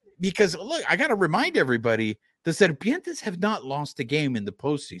 Because, look, I got to remind everybody, the Serpientes have not lost a game in the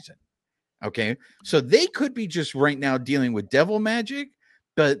postseason, okay? So they could be just right now dealing with devil magic,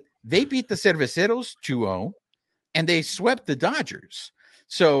 but they beat the Cerveceros 2-0, and they swept the Dodgers.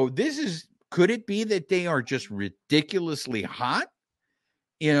 So could it be that they are just ridiculously hot,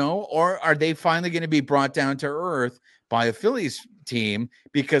 or are they finally going to be brought down to earth by a Phillies team?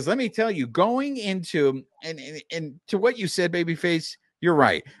 Because let me tell you, going into, and to what you said, Babyface, you're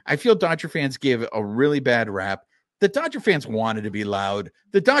right. I feel Dodger fans give a really bad rap. The Dodger fans wanted to be loud.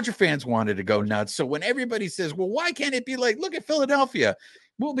 The Dodger fans wanted to go nuts. So when everybody says, well, why can't it be like, look at Philadelphia?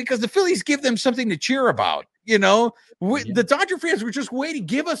 Well, because the Phillies give them something to cheer about. The Dodger fans were just waiting.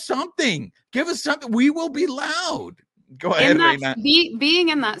 Give us something. Give us something. We will be loud. Go ahead, Reina. Being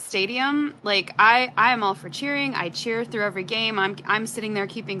in that stadium, like I am all for cheering. I cheer through every game. I'm sitting there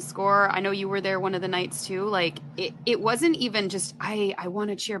keeping score. I know you were there one of the nights too. Like it wasn't even just I want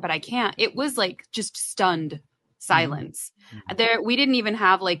to cheer, but I can't. It was like just stunned silence. Mm-hmm. There, we didn't even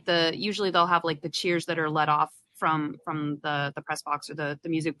have like usually they'll have like the cheers that are let off from the press box or the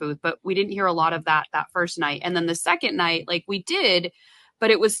music booth, but we didn't hear a lot of that first night. And then the second night, like we did, but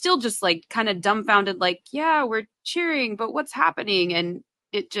it was still just like kind of dumbfounded, like, yeah, we're cheering, but what's happening? And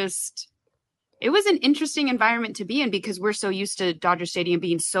it was an interesting environment to be in because we're so used to Dodger Stadium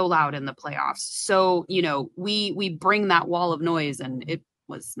being so loud in the playoffs. So, we bring that wall of noise, and it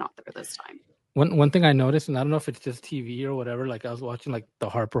was not there this time. One thing I noticed, and I don't know if it's just TV or whatever, like I was watching like the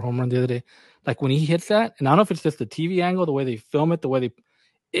Harper home run the other day, like when he hits that, and I don't know if it's just the TV angle, the way they film it,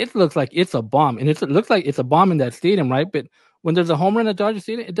 it looks like it's a bomb, and it looks like it's a bomb in that stadium, right? But when there's a home run at Dodger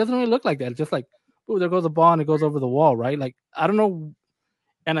Stadium, it doesn't really look like that. It's just like, oh, there goes a ball and it goes over the wall, right? Like, I don't know.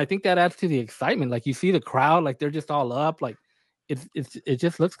 And I think that adds to the excitement. Like you see the crowd, like they're just all up. Like it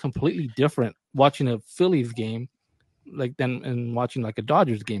just looks completely different watching a Phillies game like than watching like a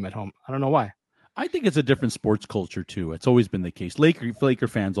Dodgers game at home. I don't know why. I think it's a different sports culture too. It's always been the case. Laker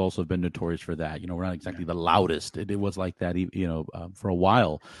fans also have been notorious for that. We're not exactly the loudest. It was like that, for a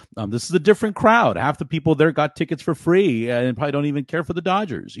while. This is a different crowd. Half the people there got tickets for free and probably don't even care for the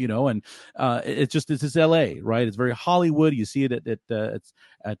Dodgers. And it's just LA, right? It's very Hollywood. You see it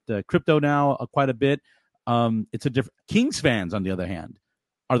at Crypto now quite a bit. It's a different. Kings fans, on the other hand,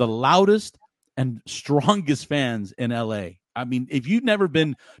 are the loudest and strongest fans in LA. I mean, if you've never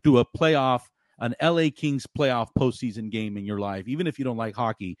been to an LA Kings playoff postseason game in your life, even if you don't like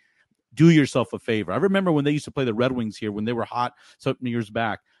hockey, do yourself a favor. I remember when they used to play the Red Wings here when they were hot so many years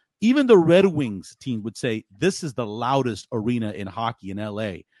back. Even the Red Wings team would say, this is the loudest arena in hockey in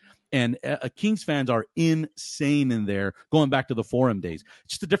LA. And Kings fans are insane in there, going back to the Forum days.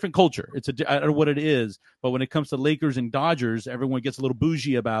 It's just a different culture. I don't know what it is, but when it comes to Lakers and Dodgers, everyone gets a little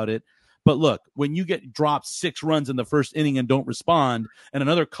bougie about it. But look, when you get dropped 6 runs in the first inning and don't respond, and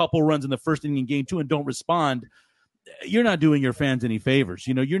another couple runs in the first inning in game 2 and don't respond, you're not doing your fans any favors.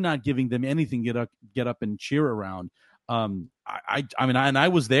 You're not giving them anything to get up and cheer around. I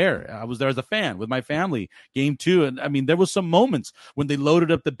was there. I was there as a fan with my family, game 2. And I mean, there was some moments when they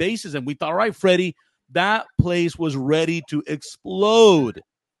loaded up the bases and we thought, all right, Freddie, that place was ready to explode.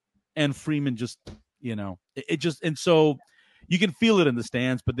 And Freeman just, and so you can feel it in the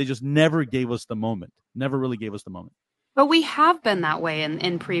stands, but they just never gave us the moment. Never really gave us the moment. But we have been that way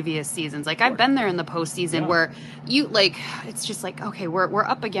in previous seasons. Like I've been there in the postseason where it's just like, okay, we're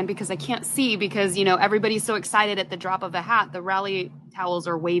up again because I can't see because, everybody's so excited at the drop of a hat. The rally towels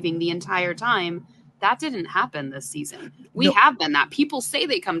are waving the entire time. That didn't happen this season. We have been that. People say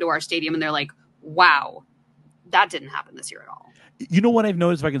they come to our stadium and they're like, wow, that didn't happen this year at all. You know what I've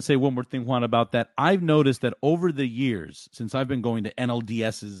noticed, if I can say one more thing, Juan, about that? I've noticed that over the years, since I've been going to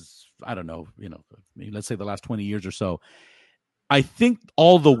NLDS's, I don't know, maybe let's say the last 20 years or so, I think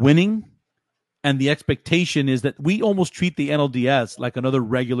all the winning and the expectation is that we almost treat the NLDS like another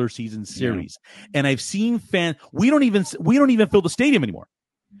regular season series. Yeah. And I've seen fans, we don't even fill the stadium anymore.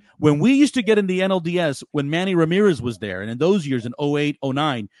 When we used to get in the NLDS, when Manny Ramirez was there, and in those years in 08,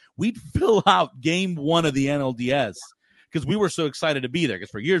 09, we'd fill out game 1 of the NLDS because we were so excited to be there,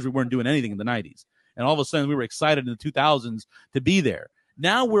 because for years we weren't doing anything in the 90s. And all of a sudden we were excited in the 2000s to be there.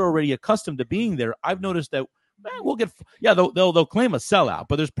 Now we're already accustomed to being there. I've noticed that we'll get, they'll claim a sellout,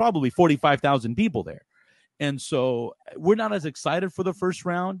 but there's probably 45,000 people there. And so we're not as excited for the first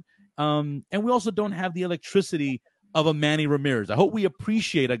round. And we also don't have the electricity of a Manny Ramirez. I hope we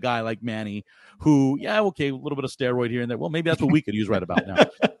appreciate a guy like Manny who, a little bit of steroid here and there. Well, maybe that's what we could use right about now.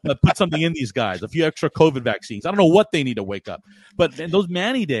 Put something in these guys, a few extra COVID vaccines. I don't know what they need to wake up. But in those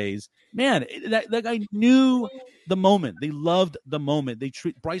Manny days, man, that guy knew the moment. They loved the moment. They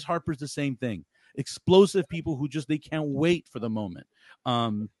treat Bryce Harper's the same thing. Explosive people who they can't wait for the moment.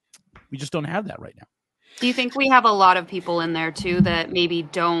 We just don't have that right now. Do you think we have a lot of people in there too that maybe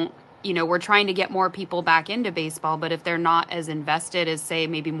don't, we're trying to get more people back into baseball, but if they're not as invested as, say,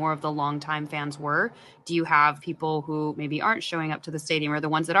 maybe more of the longtime fans were, do you have people who maybe aren't showing up to the stadium, or the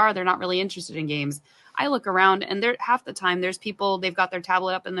ones that are, they're not really interested in games? I look around and half the time there's people, they've got their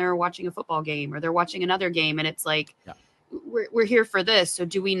tablet up and they're watching a football game or they're watching another game. And it's like, we're here for this. So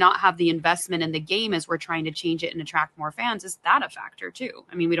do we not have the investment in the game as we're trying to change it and attract more fans? Is that a factor too?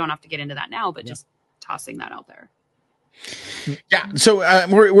 I mean, we don't have to get into that now, but just tossing that out there. Yeah. So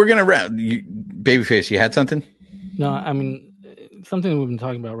we're going to wrap. Babyface, you had something? No, I mean, something we've been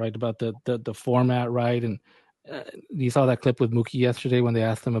talking about, right? About the format, right? And you saw that clip with Mookie yesterday when they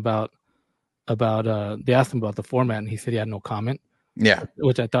asked him about the format, and he said he had no comment. Yeah,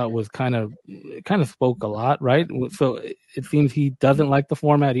 which I thought was kind of spoke a lot, right? So it seems he doesn't like the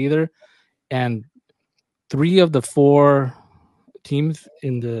format either. And 3 of the 4 teams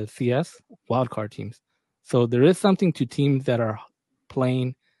in the CS wildcard teams. So there is something to teams that are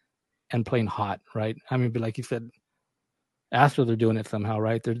playing hot, right? I mean, but like you said, Astros are doing it somehow,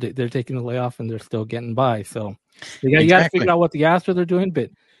 right? They're taking the layoff and they're still getting by. So you got to figure out what the Astros are doing, but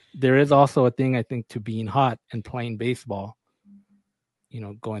there is also a thing, I think, to being hot and playing baseball,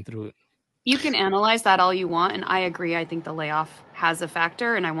 going through it. You can analyze that all you want, and I agree. I think the layoff has a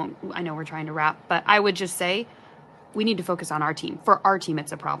factor, and I know we're trying to wrap, but I would just say we need to focus on our team. For our team,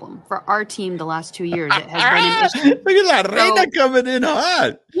 it's a problem. For our team, the last 2 years, it has been an issue. Look at that Reina coming in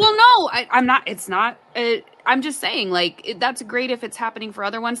hot. Well, no, I'm not. It's not. I'm just saying, that's great if it's happening for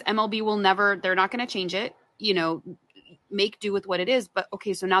other ones. MLB will never. They're not going to change it. Make do with what it is. But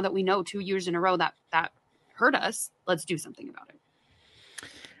okay, so now that we know 2 years in a row that hurt us, let's do something about it.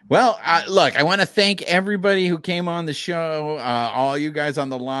 Well, look, I want to thank everybody who came on the show, all you guys on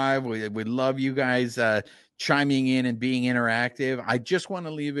the live. We love you guys chiming in and being interactive. I just want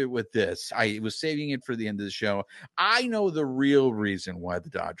to leave it with this. I was saving it for the end of the show. I know the real reason why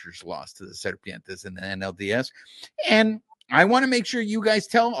the Dodgers lost to the Serpientes in the NLDS, and I want to make sure you guys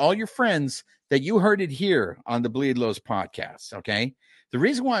tell all your friends that you heard it here on the Bleed Lows podcast, okay? The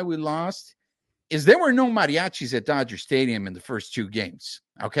reason why we lost is there were no mariachis at Dodger Stadium in the first 2 games,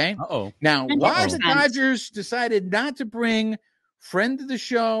 okay? Uh-oh. Now, why the Dodgers decided not to bring friend of the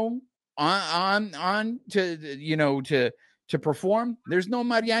show on to perform, there's no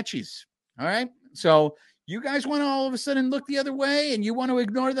mariachis, all right? So you guys want to all of a sudden look the other way and you want to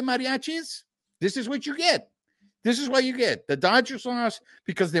ignore the mariachis? This is what you get. This is what you get. The Dodgers lost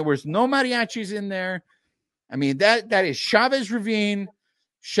because there was no mariachis in there. I mean, that is Chavez Ravine.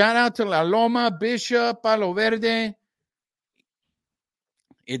 Shout out to La Loma, Bishop, Palo Verde.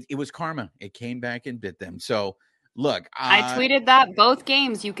 It was karma. It came back and bit them. So, look. I tweeted that both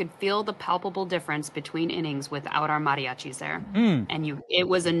games, you could feel the palpable difference between innings without our mariachis there. And it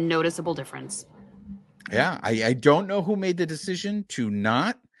was a noticeable difference. Yeah, I don't know who made the decision to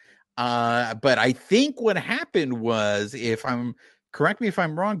not. But I think what happened was, correct me if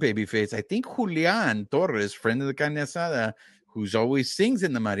I'm wrong, Babyface, I think Julian Torres, friend of the Carne Asada, who's always sings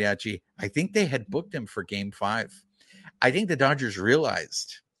in the mariachi, I think they had booked him for Game 5. I think the Dodgers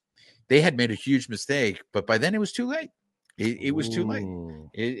realized they had made a huge mistake, but by then it was too late. It was too late.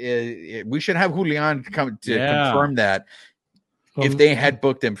 We should have Julian come to confirm that if they had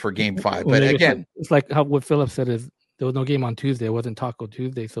booked him for Game 5. But again, it's like how what Philip said is there was no game on Tuesday. It wasn't Taco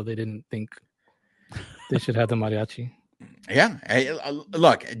Tuesday, so they didn't think they should have the mariachi. Yeah.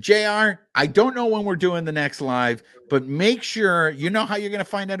 Look, JR, I don't know when we're doing the next live, but make sure, you know how you're going to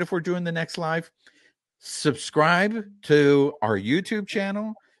find out if we're doing the next live? Subscribe to our YouTube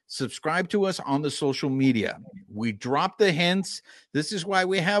channel. Subscribe to us on the social media. We drop the hints. This is why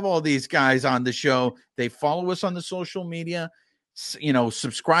we have all these guys on the show. They follow us on the social media.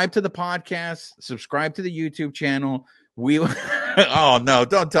 Subscribe to the podcast. Subscribe to the YouTube channel. We Oh, no,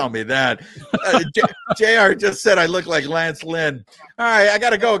 don't tell me that. JR just said I look like Lance Lynn. All right, I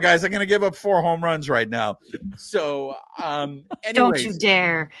got to go, guys. I'm going to give up 4 home runs right now. So, don't you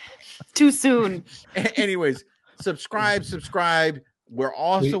dare. Too soon. Anyways, subscribe.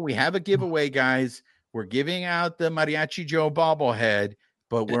 We have a giveaway, guys. We're giving out the Mariachi Joe bobblehead,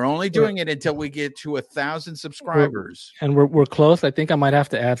 but we're only doing it until we get to 1,000 subscribers. And we're close. I think I might have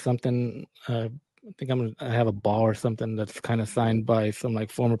to add something. I think I'm gonna have a ball or something that's kind of signed by some like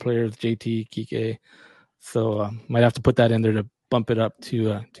former players, JT, Kike. So might have to put that in there to bump it up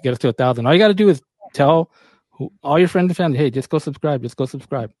to get us to 1,000. All you got to do is tell all your friends and family, hey, just go subscribe. That's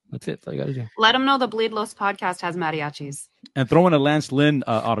it. That's all you got to do. Let them know the Bleed Los podcast has mariachis. And throw in a Lance Lynn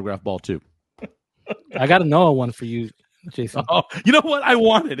autograph ball too. I got a Noah one for you, Jason. Oh, you know what? I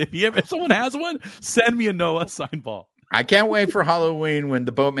want it. If someone has one, send me a Noah signed ball. I can't wait for Halloween when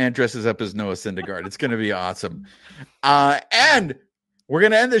the boatman dresses up as Noah Syndergaard. It's going to be awesome. And we're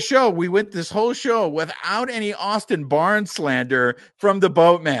going to end the show. We went this whole show without any Austin Barnes slander from the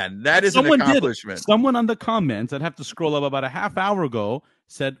boatman. That is an accomplishment. Someone on the comments, I'd have to scroll up about a half hour ago,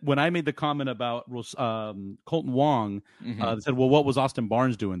 said when I made the comment about Colton Wong, said, well, what was Austin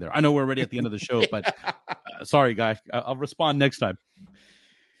Barnes doing there? I know we're already at the end of the show, but sorry, guys. I'll respond next time.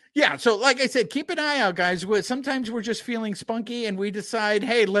 Yeah, so like I said, keep an eye out, guys. Sometimes we're just feeling spunky and we decide,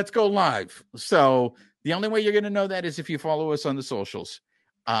 hey, let's go live. So the only way you're going to know that is if you follow us on the socials.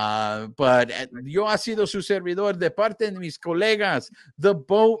 But yo ha sido su servidor de parte de mis colegas, the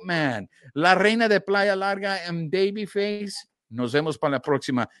Boatman, La Reina de Playa Larga, and Babyface. Nos vemos para la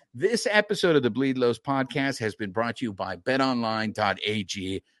próxima. This episode of the Bleed Los podcast has been brought to you by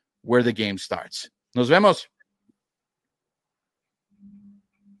betonline.ag, where the game starts. Nos vemos.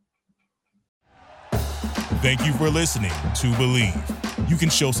 Thank you for listening to Believe. You can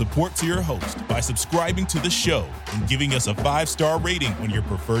show support to your host by subscribing to the show and giving us a 5-star rating on your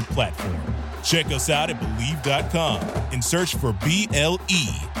preferred platform. Check us out at Believe.com and search for BLEAV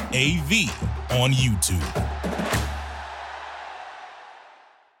on YouTube.